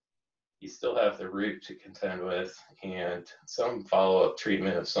 but you still have the root to contend with, and some follow-up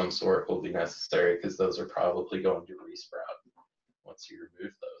treatment of some sort will be necessary because those are probably going to resprout once you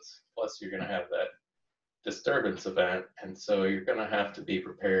remove those. Plus, you're going to have that disturbance event, and so you're going to have to be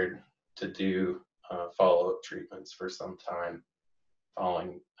prepared to do follow-up treatments for some time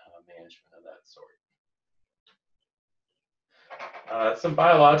following management of that sort. Some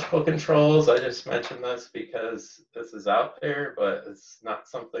biological controls, I just mentioned this because this is out there, but it's not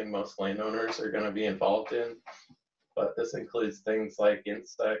something most landowners are going to be involved in. But this includes things like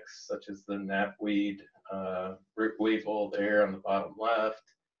insects, such as the knapweed, root weevil there on the bottom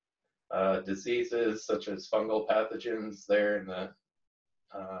left, diseases such as fungal pathogens there in the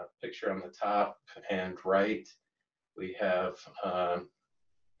picture on the top and right. We have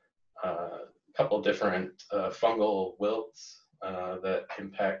a couple different fungal wilts that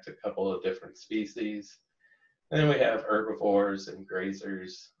impact a couple of different species. And then we have herbivores and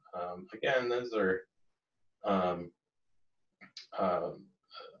grazers. Again, those are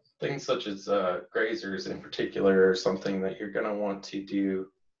things such as grazers in particular are something that you're going to want to do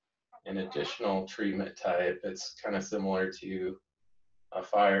an additional treatment type. It's kind of similar to a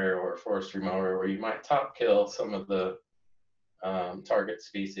fire or a forestry mower where you might top kill some of the target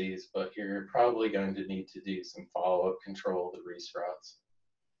species, but you're probably going to need to do some follow-up control of the resprouts.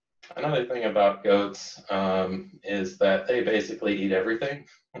 Another thing about goats is that they basically eat everything.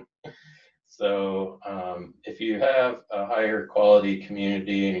 So if you have a higher quality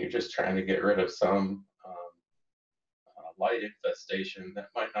community and you're just trying to get rid of some light infestation, that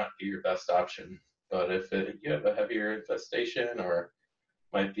might not be your best option. But if you have a heavier infestation or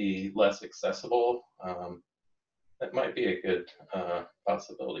might be less accessible, that might be a good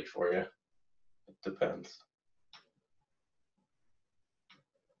possibility for you. It depends.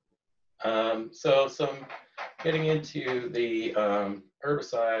 So some getting into the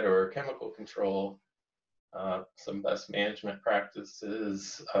herbicide or chemical control, some best management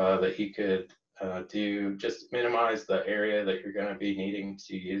practices that you could do, just minimize the area that you're going to be needing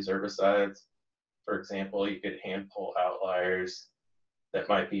to use herbicides. For example, you could hand pull outliers that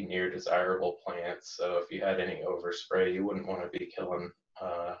might be near desirable plants. So if you had any overspray, you wouldn't want to be killing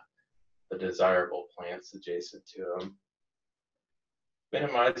the desirable plants adjacent to them.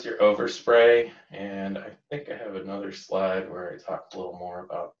 Minimize your overspray, and I think I have another slide where I talk a little more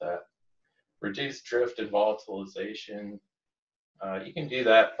about that. Reduce drift and volatilization. You can do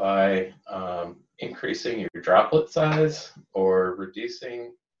that by increasing your droplet size or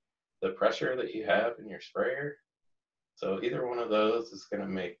reducing the pressure that you have in your sprayer. So either one of those is going to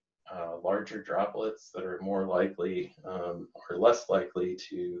make larger droplets that are more likely or less likely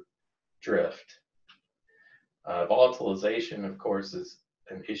to drift. Volatilization, of course, is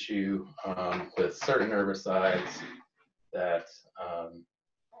an issue with certain herbicides that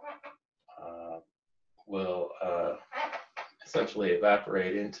will essentially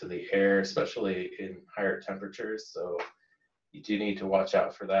evaporate into the air, especially in higher temperatures. So you do need to watch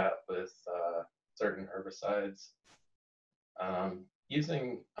out for that with certain herbicides.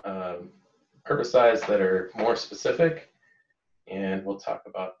 Using herbicides that are more specific, and we'll talk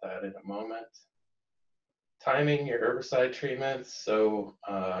about that in a moment. Timing your herbicide treatments. So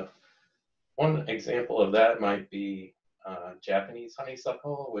one example of that might be Japanese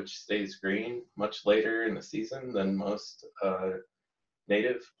honeysuckle, which stays green much later in the season than most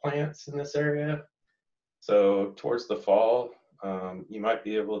native plants in this area. So towards the fall, you might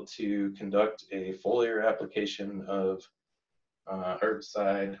be able to conduct a foliar application of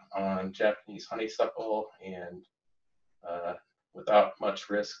herbicide on Japanese honeysuckle and without much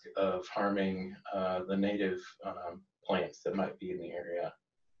risk of harming the native plants that might be in the area.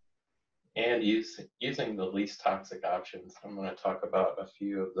 And using the least toxic options. I'm going to talk about a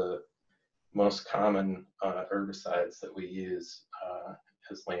few of the most common herbicides that we use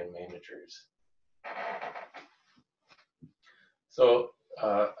as land managers. So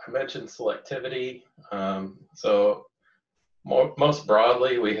I mentioned selectivity. So most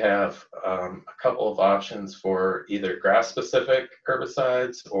broadly, we have a couple of options for either grass-specific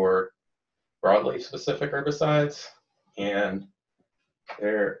herbicides or broadly specific herbicides. And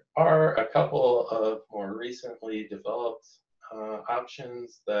there are a couple of more recently developed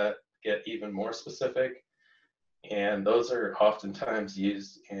options that get even more specific. And those are oftentimes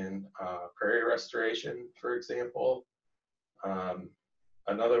used in prairie restoration, for example.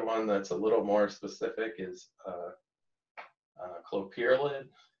 Another one that's a little more specific is clopyralid,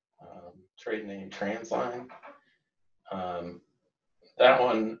 trade name Transline. That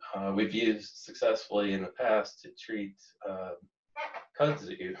one we've used successfully in the past to treat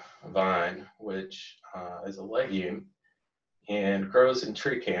kudzu vine, which is a legume and grows in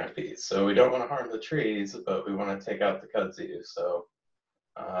tree canopies. So we don't want to harm the trees, but we want to take out the kudzu. So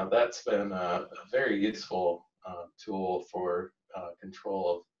that's been a very useful tool for control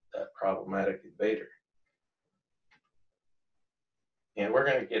of that problematic invader. And we're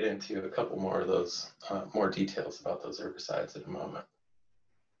going to get into a couple more of those, more details about those herbicides in a moment.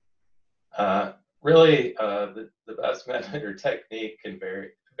 Really, the best method or technique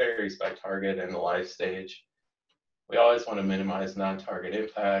varies by target and the life stage. We always want to minimize non-target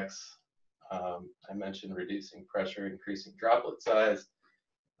impacts. I mentioned reducing pressure, increasing droplet size.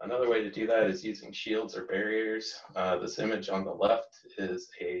 Another way to do that is using shields or barriers. This image on the left is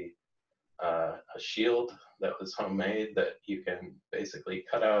a shield that was homemade that you can basically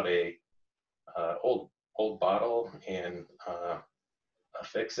cut out a old bottle and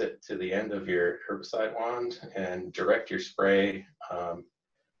affix it to the end of your herbicide wand and direct your spray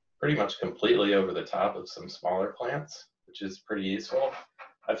pretty much completely over the top of some smaller plants, which is pretty useful.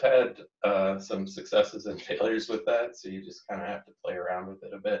 I've had some successes and failures with that, so you just kind of have to play around with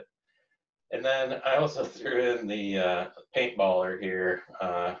it a bit. And then I also threw in the paintballer here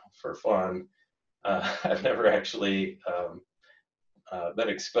for fun. I've never actually been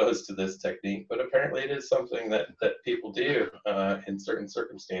exposed to this technique, but apparently it is something that people do in certain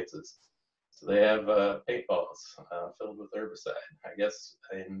circumstances. So they have paintballs filled with herbicide. I guess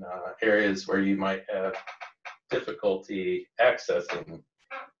in areas where you might have difficulty accessing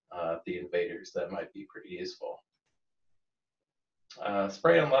the invaders, that might be pretty useful.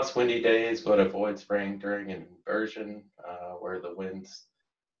 Spray on less windy days, but avoid spraying during an inversion where the winds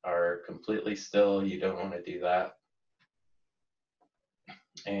are completely still. You don't want to do that.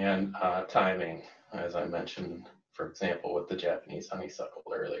 And timing, as I mentioned, for example, with the Japanese honeysuckle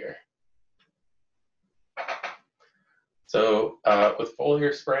earlier. So with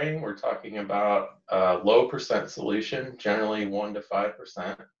foliar spraying, we're talking about low percent solution, generally 1 to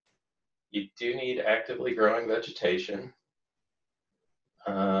 5%. You do need actively growing vegetation.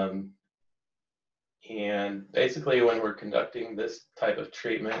 And basically when we're conducting this type of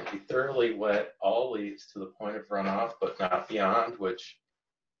treatment, you thoroughly wet all leaves to the point of runoff, but not beyond, which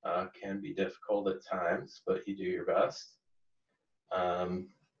can be difficult at times, but you do your best.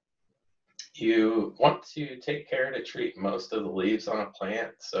 You want to take care to treat most of the leaves on a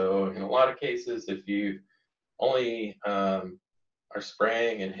plant. So in a lot of cases, if you only are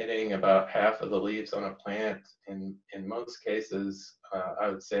spraying and hitting about half of the leaves on a plant, in most cases, I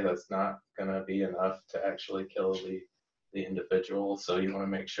would say that's not going to be enough to actually kill the individual. So you want to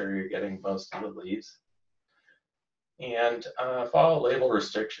make sure you're getting most of the leaves. And follow label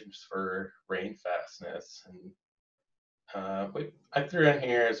restrictions for rain fastness. And I threw in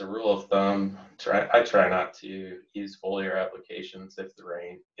here as a rule of thumb, I try not to use foliar applications if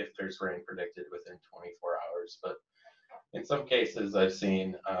there's rain predicted within 24 hours. But in some cases, I've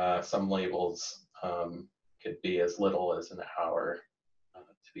seen some labels could be as little as an hour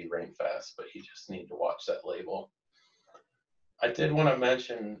to be rain fast, but you just need to watch that label. I did want to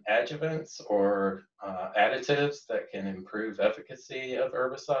mention adjuvants or additives that can improve efficacy of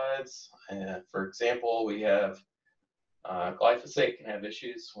herbicides. And for example, we have glyphosate can have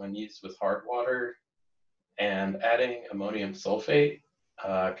issues when used with hard water, and adding ammonium sulfate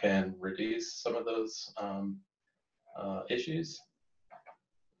can reduce some of those issues.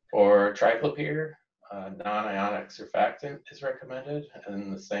 Or triclopyr, non-ionic surfactant is recommended,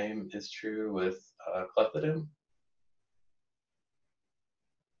 and the same is true with clethodim.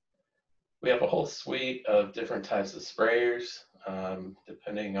 We have a whole suite of different types of sprayers,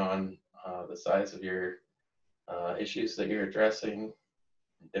 depending on the size of your issues that you're addressing,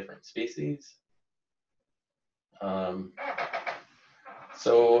 different species.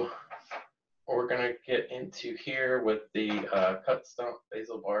 So we're going to get into here with the cut stump,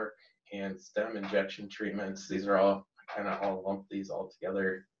 basal bark, and stem injection treatments. These are all, I kind of all lump these all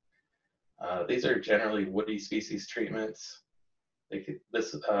together. These are generally woody species treatments.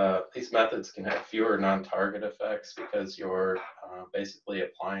 These methods can have fewer non-target effects because you're basically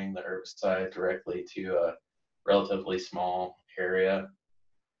applying the herbicide directly to a relatively small area.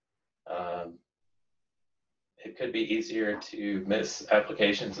 It could be easier to miss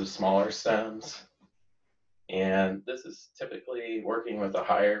applications of smaller stems. And this is typically working with a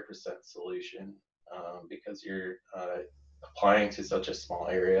higher percent solution because you're applying to such a small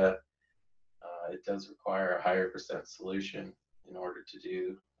area. It does require a higher percent solution in order to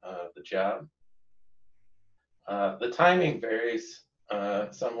do the job. The timing varies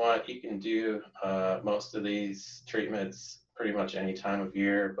somewhat. You can do most of these treatments pretty much any time of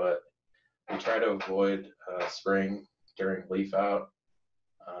year, but we try to avoid spraying during leaf out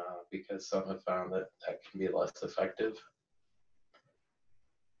because some have found that that can be less effective.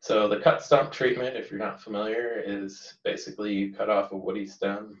 So the cut stump treatment, if you're not familiar, is basically you cut off a woody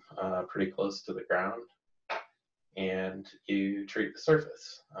stem pretty close to the ground and you treat the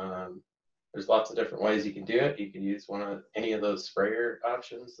surface. There's lots of different ways you can do it. You can use any of those sprayer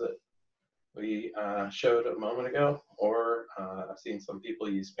options that we showed a moment ago, or I've seen some people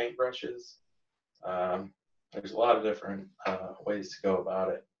use paintbrushes. There's a lot of different ways to go about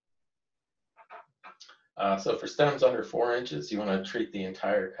it. So for stems under 4 inches, you want to treat the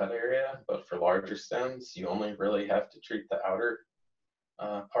entire cut area, but for larger stems, you only really have to treat the outer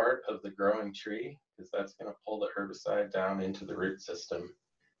part of the growing tree, because that's going to pull the herbicide down into the root system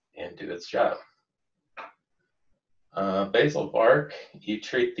and do its job. Basal bark, you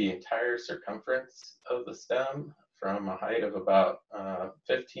treat the entire circumference of the stem from a height of about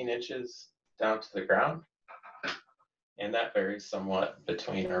 15 inches down to the ground, and that varies somewhat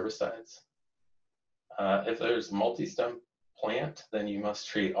between herbicides. If there's a multi-stem plant, then you must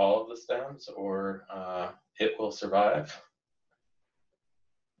treat all of the stems or it will survive.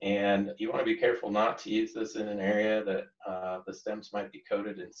 And you want to be careful not to use this in an area that the stems might be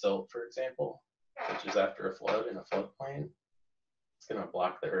coated in silt, for example, such as after a flood in a floodplain. It's going to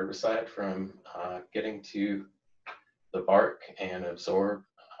block the herbicide from getting to the bark and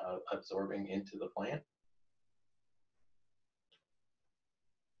absorbing into the plant.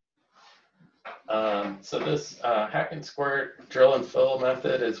 So this hack and squirt drill and fill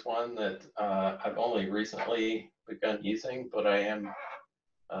method is one that I've only recently begun using, but I am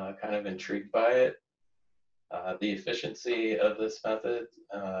kind of intrigued by it. The efficiency of this method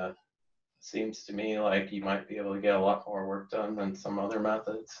seems to me like you might be able to get a lot more work done than some other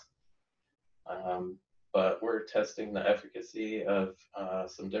methods. But we're testing the efficacy of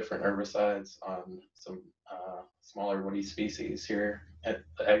some different herbicides on some smaller woody species here at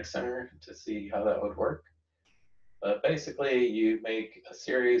the Ag Center to see how that would work. But basically, you make a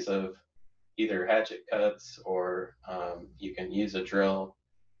series of either hatchet cuts or you can use a drill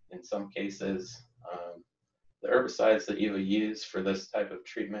in some cases. The herbicides that you will use for this type of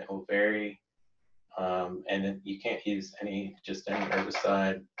treatment will vary, and you can't use just any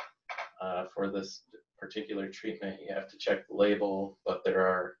herbicide for this particular treatment. You have to check the label, but there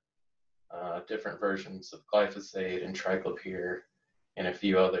are different versions of glyphosate and triclopyr and a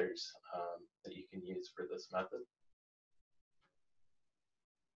few others that you can use for this method.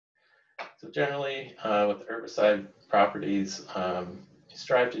 So generally, with herbicide properties, you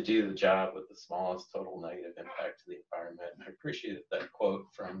strive to do the job with the smallest total negative impact to the environment. I appreciated that quote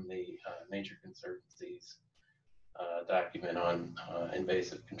from the Nature Conservancy's document on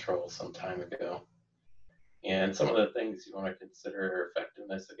invasive control some time ago. And some of the things you want to consider are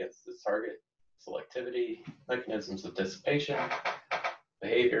effectiveness against the target, selectivity, mechanisms of dissipation,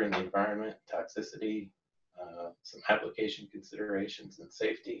 behavior in the environment, toxicity, some application considerations, and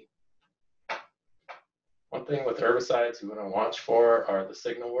safety. One thing with herbicides we want to watch for are the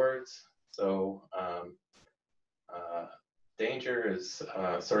signal words. So danger is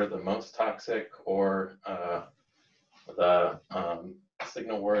sort of the most toxic, or the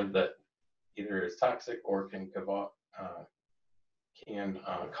signal word that either is toxic or can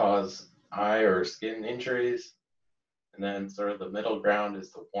cause eye or skin injuries. And then sort of the middle ground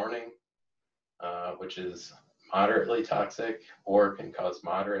is the warning, which is moderately toxic or can cause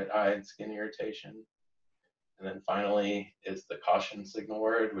moderate eye and skin irritation. And then finally is the caution signal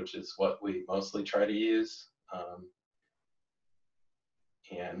word, which is what we mostly try to use.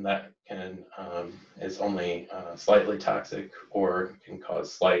 And that is only slightly toxic or can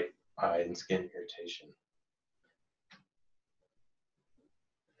cause slight eye and skin irritation.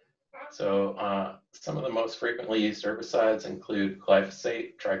 So some of the most frequently used herbicides include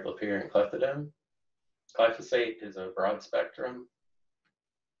glyphosate, triclopyr, and clethodim. Glyphosate is a broad spectrum,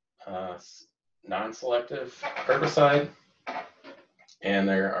 non-selective herbicide, and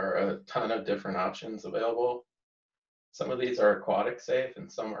there are a ton of different options available. Some of these are aquatic safe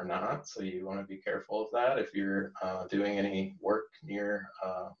and some are not, so you want to be careful of that if you're doing any work near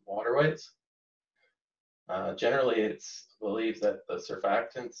waterways. Generally, it's believed that the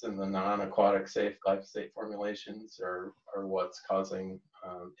surfactants in the non-aquatic safe glyphosate formulations are what's causing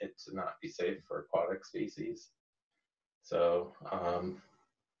it to not be safe for aquatic species. So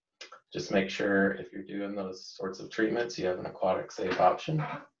just make sure if you're doing those sorts of treatments, you have an aquatic safe option.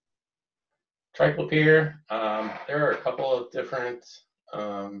 Triclopyr, there are a couple of different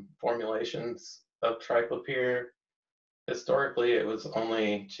formulations of triclopyr. Historically, it was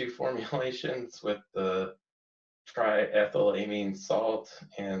only 2 formulations with the triethylamine salt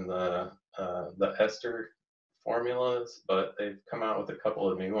and the ester formulas, but they've come out with a couple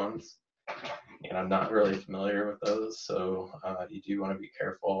of new ones, and I'm not really familiar with those, so you do want to be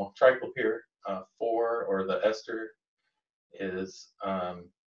careful. Triclopyr 4, or the ester, is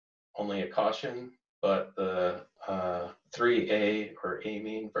only a caution, but the 3A or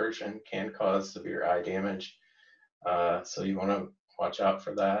amine version can cause severe eye damage. So you want to watch out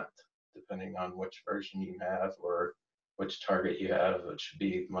for that, depending on which version you have or which target you have, which should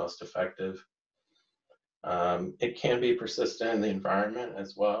be most effective. It can be persistent in the environment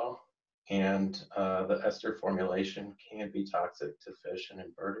as well, and the ester formulation can be toxic to fish and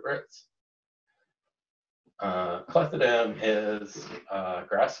invertebrates. Clethodim is a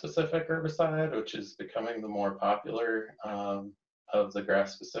grass-specific herbicide, which is becoming the more popular of the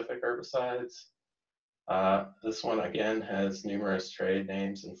grass-specific herbicides. This one, again, has numerous trade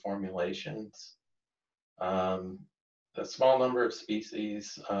names and formulations. A small number of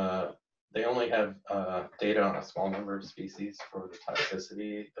species, they only have data on a small number of species for the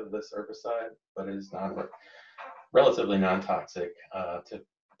toxicity of this herbicide, but it is relatively non-toxic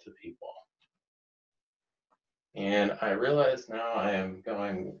to people. And I realize now I am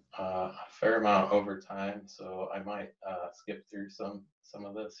going a fair amount over time, so I might skip through some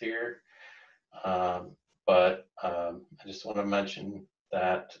of this here. But I just want to mention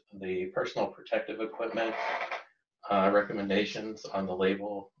that the personal protective equipment recommendations on the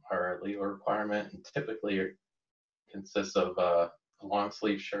label are a legal requirement, and typically consists of a long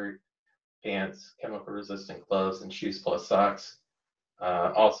sleeve shirt, pants, chemical resistant gloves, and shoes plus socks.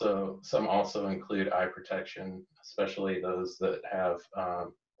 Some also include eye protection, especially those that have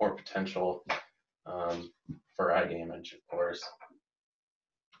more potential for eye damage, of course.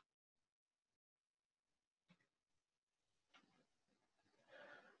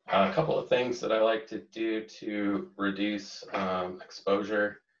 A couple of things that I like to do to reduce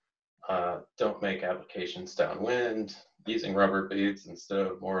exposure: don't make applications downwind, using rubber boots instead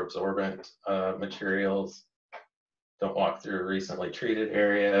of more absorbent materials. Don't walk through a recently treated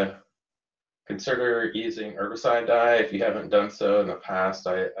area. Consider using herbicide dye. If you haven't done so in the past,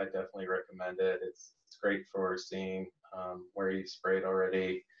 I definitely recommend it. It's great for seeing where you've sprayed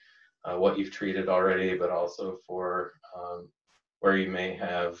already, what you've treated already, but also for where you may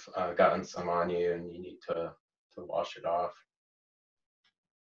have gotten some on you and you need to wash it off.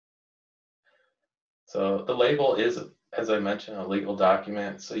 So the label is, as I mentioned, a legal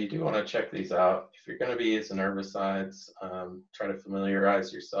document, so you do want to check these out. If you're going to be using herbicides, try to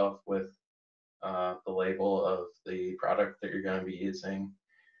familiarize yourself with the label of the product that you're going to be using.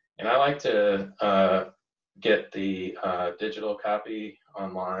 And I like to get the digital copy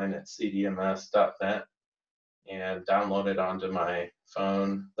online at cdms.net and download it onto my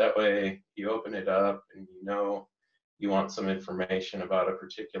phone. That way you open it up and you know you want some information about a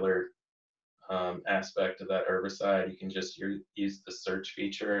particular aspect of that herbicide. You can just use the search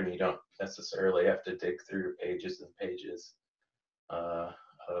feature and you don't necessarily have to dig through pages and pages of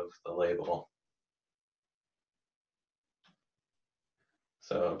the label.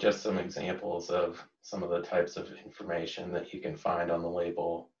 So just some examples of some of the types of information that you can find on the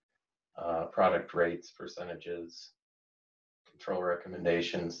label: product rates, percentages, control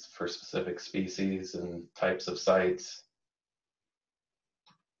recommendations for specific species and types of sites.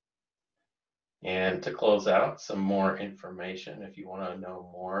 And to close out, some more information if you want to know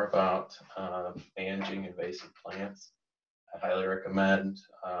more about managing invasive plants. I highly recommend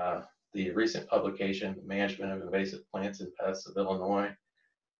the recent publication, Management of Invasive Plants and Pests of Illinois.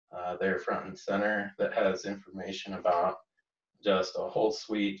 They're front and center, that has information about just a whole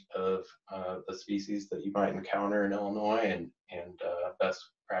suite of the species that you might encounter in Illinois and best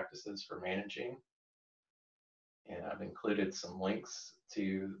practices for managing. And I've included some links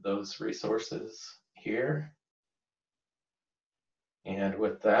to those resources here. And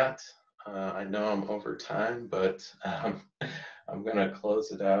with that, I know I'm over time, but I'm going to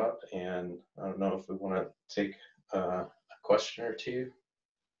close it out. And I don't know if we want to take a question or two.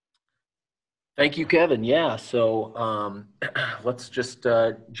 Thank you, Kevin. Yeah, so let's just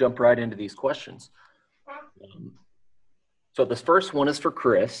jump right into these questions. So this first one is for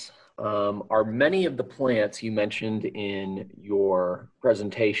Chris. Are many of the plants you mentioned in your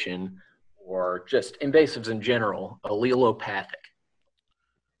presentation, or just invasives in general, allelopathic?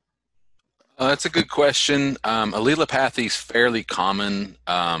 That's a good question. Allelopathy is fairly common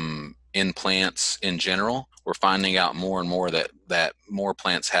in plants in general. We're finding out more and more that more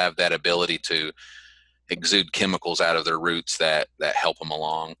plants have that ability to exude chemicals out of their roots that help them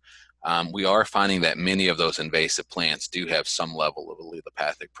along. We are finding that many of those invasive plants do have some level of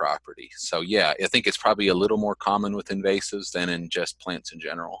allelopathic property. So yeah, I think it's probably a little more common with invasives than in just plants in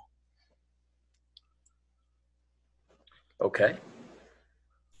general. Okay.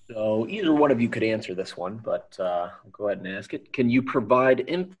 So either one of you could answer this one, but I'll go ahead and ask it. Can you provide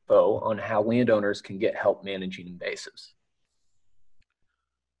info on how landowners can get help managing invasives?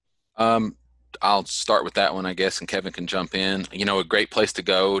 I'll start with that one, I guess, and Kevin can jump in. You know, a great place to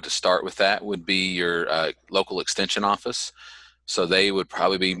go to start with that would be your local extension office. So they would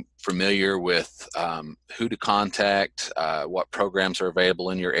probably be familiar with who to contact, what programs are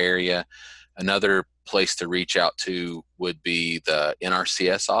available in your area. Another place to reach out to would be the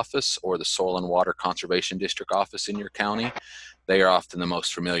NRCS office or the Soil and Water Conservation District office in your county. They are often the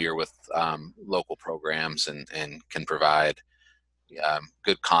most familiar with local programs and can provide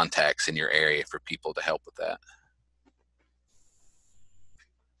good contacts in your area for people to help with that.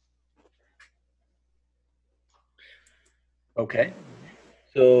 Okay.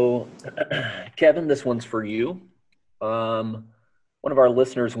 So, Kevin, this one's for you. One of our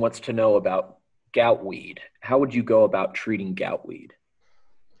listeners wants to know about goutweed. How would you go about treating goutweed?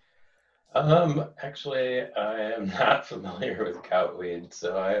 Actually, I am not familiar with goutweed,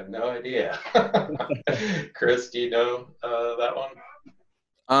 so I have no idea. Chris, do you know that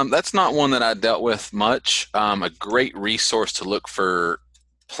one? That's not one that I dealt with much. A great resource to look for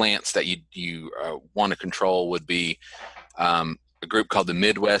plants that you want to control would be a group called the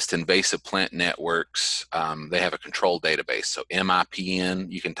Midwest Invasive Plant Networks. They have a control database. So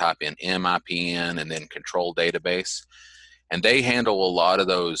MIPN, you can type in MIPN and then control database. And they handle a lot of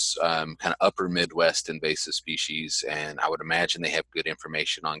those kind of upper Midwest invasive species. And I would imagine they have good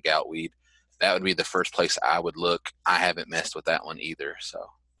information on goutweed. That would be the first place I would look. I haven't messed with that one either, so.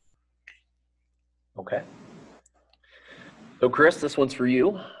 Okay. So Chris, this one's for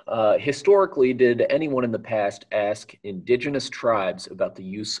you. Historically, did anyone in the past ask indigenous tribes about the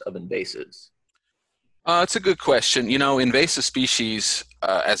use of invasives? It's a good question. You know, invasive species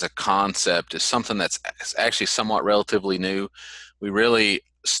as a concept is something that's actually somewhat relatively new. We really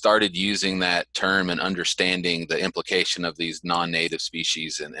started using that term and understanding the implication of these non-native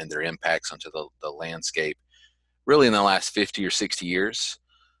species and their impacts onto the landscape really in the last 50 or 60 years.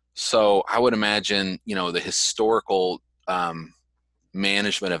 So I would imagine, you know, the historical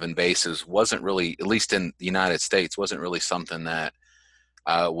management of invasives wasn't really, at least in the United States, wasn't really something that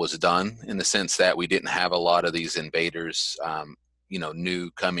was done, in the sense that we didn't have a lot of these invaders, you know, new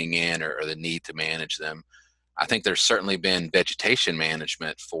coming in or the need to manage them. I think there's certainly been vegetation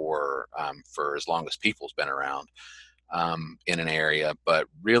management for as long as people's been around. in an area, but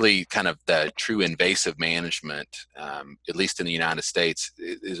really kind of the true invasive management, at least in the United States,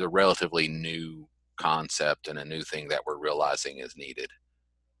 is a relatively new concept and a new thing that we're realizing is needed.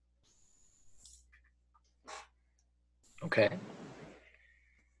 Okay.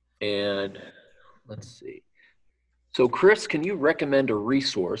 And let's see. So Chris, can you recommend a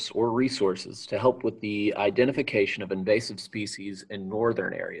resource or resources to help with the identification of invasive species in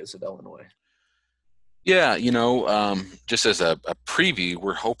northern areas of Illinois? Yeah, just as a preview,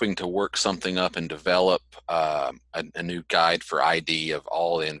 we're hoping to work something up and develop a new guide for ID of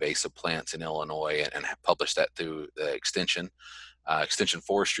all the invasive plants in Illinois and publish that through the Extension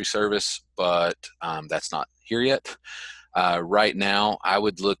Forestry Service, but that's not here yet. Right now, I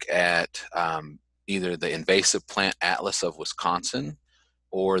would look at either the Invasive Plant Atlas of Wisconsin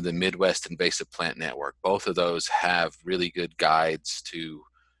or the Midwest Invasive Plant Network. Both of those have really good guides to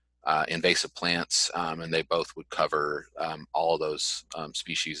invasive plants, and they both would cover all of those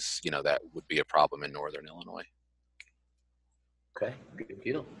species, that would be a problem in northern Illinois. Okay, good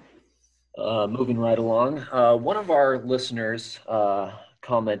deal. Moving right along, one of our listeners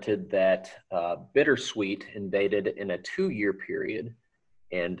commented that bittersweet invaded in a 2-year period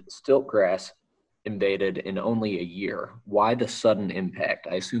and stiltgrass invaded in only a year. Why the sudden impact?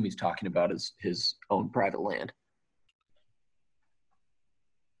 I assume he's talking about his own private land.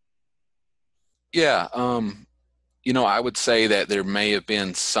 Yeah, I would say that there may have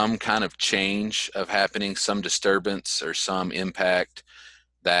been some kind of change of happening, some disturbance or some impact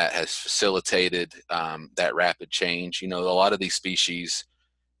that has facilitated that rapid change. A lot of these species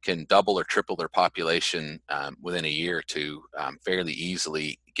can double or triple their population within a year or two fairly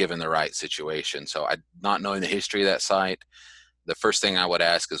easily, given the right situation. So not knowing the history of that site, the first thing I would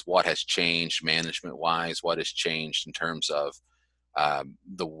ask is what has changed management-wise, what has changed in terms of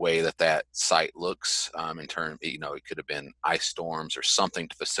the way that site looks in terms, it could have been ice storms or something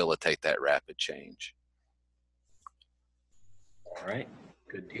to facilitate that rapid change. All right,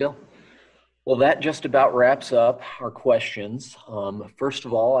 good deal. Well, that just about wraps up our questions. First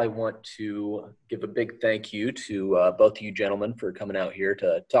of all, I want to give a big thank you to both of you gentlemen for coming out here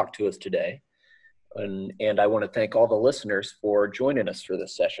to talk to us today. And I want to thank all the listeners for joining us for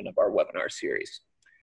this session of our webinar series.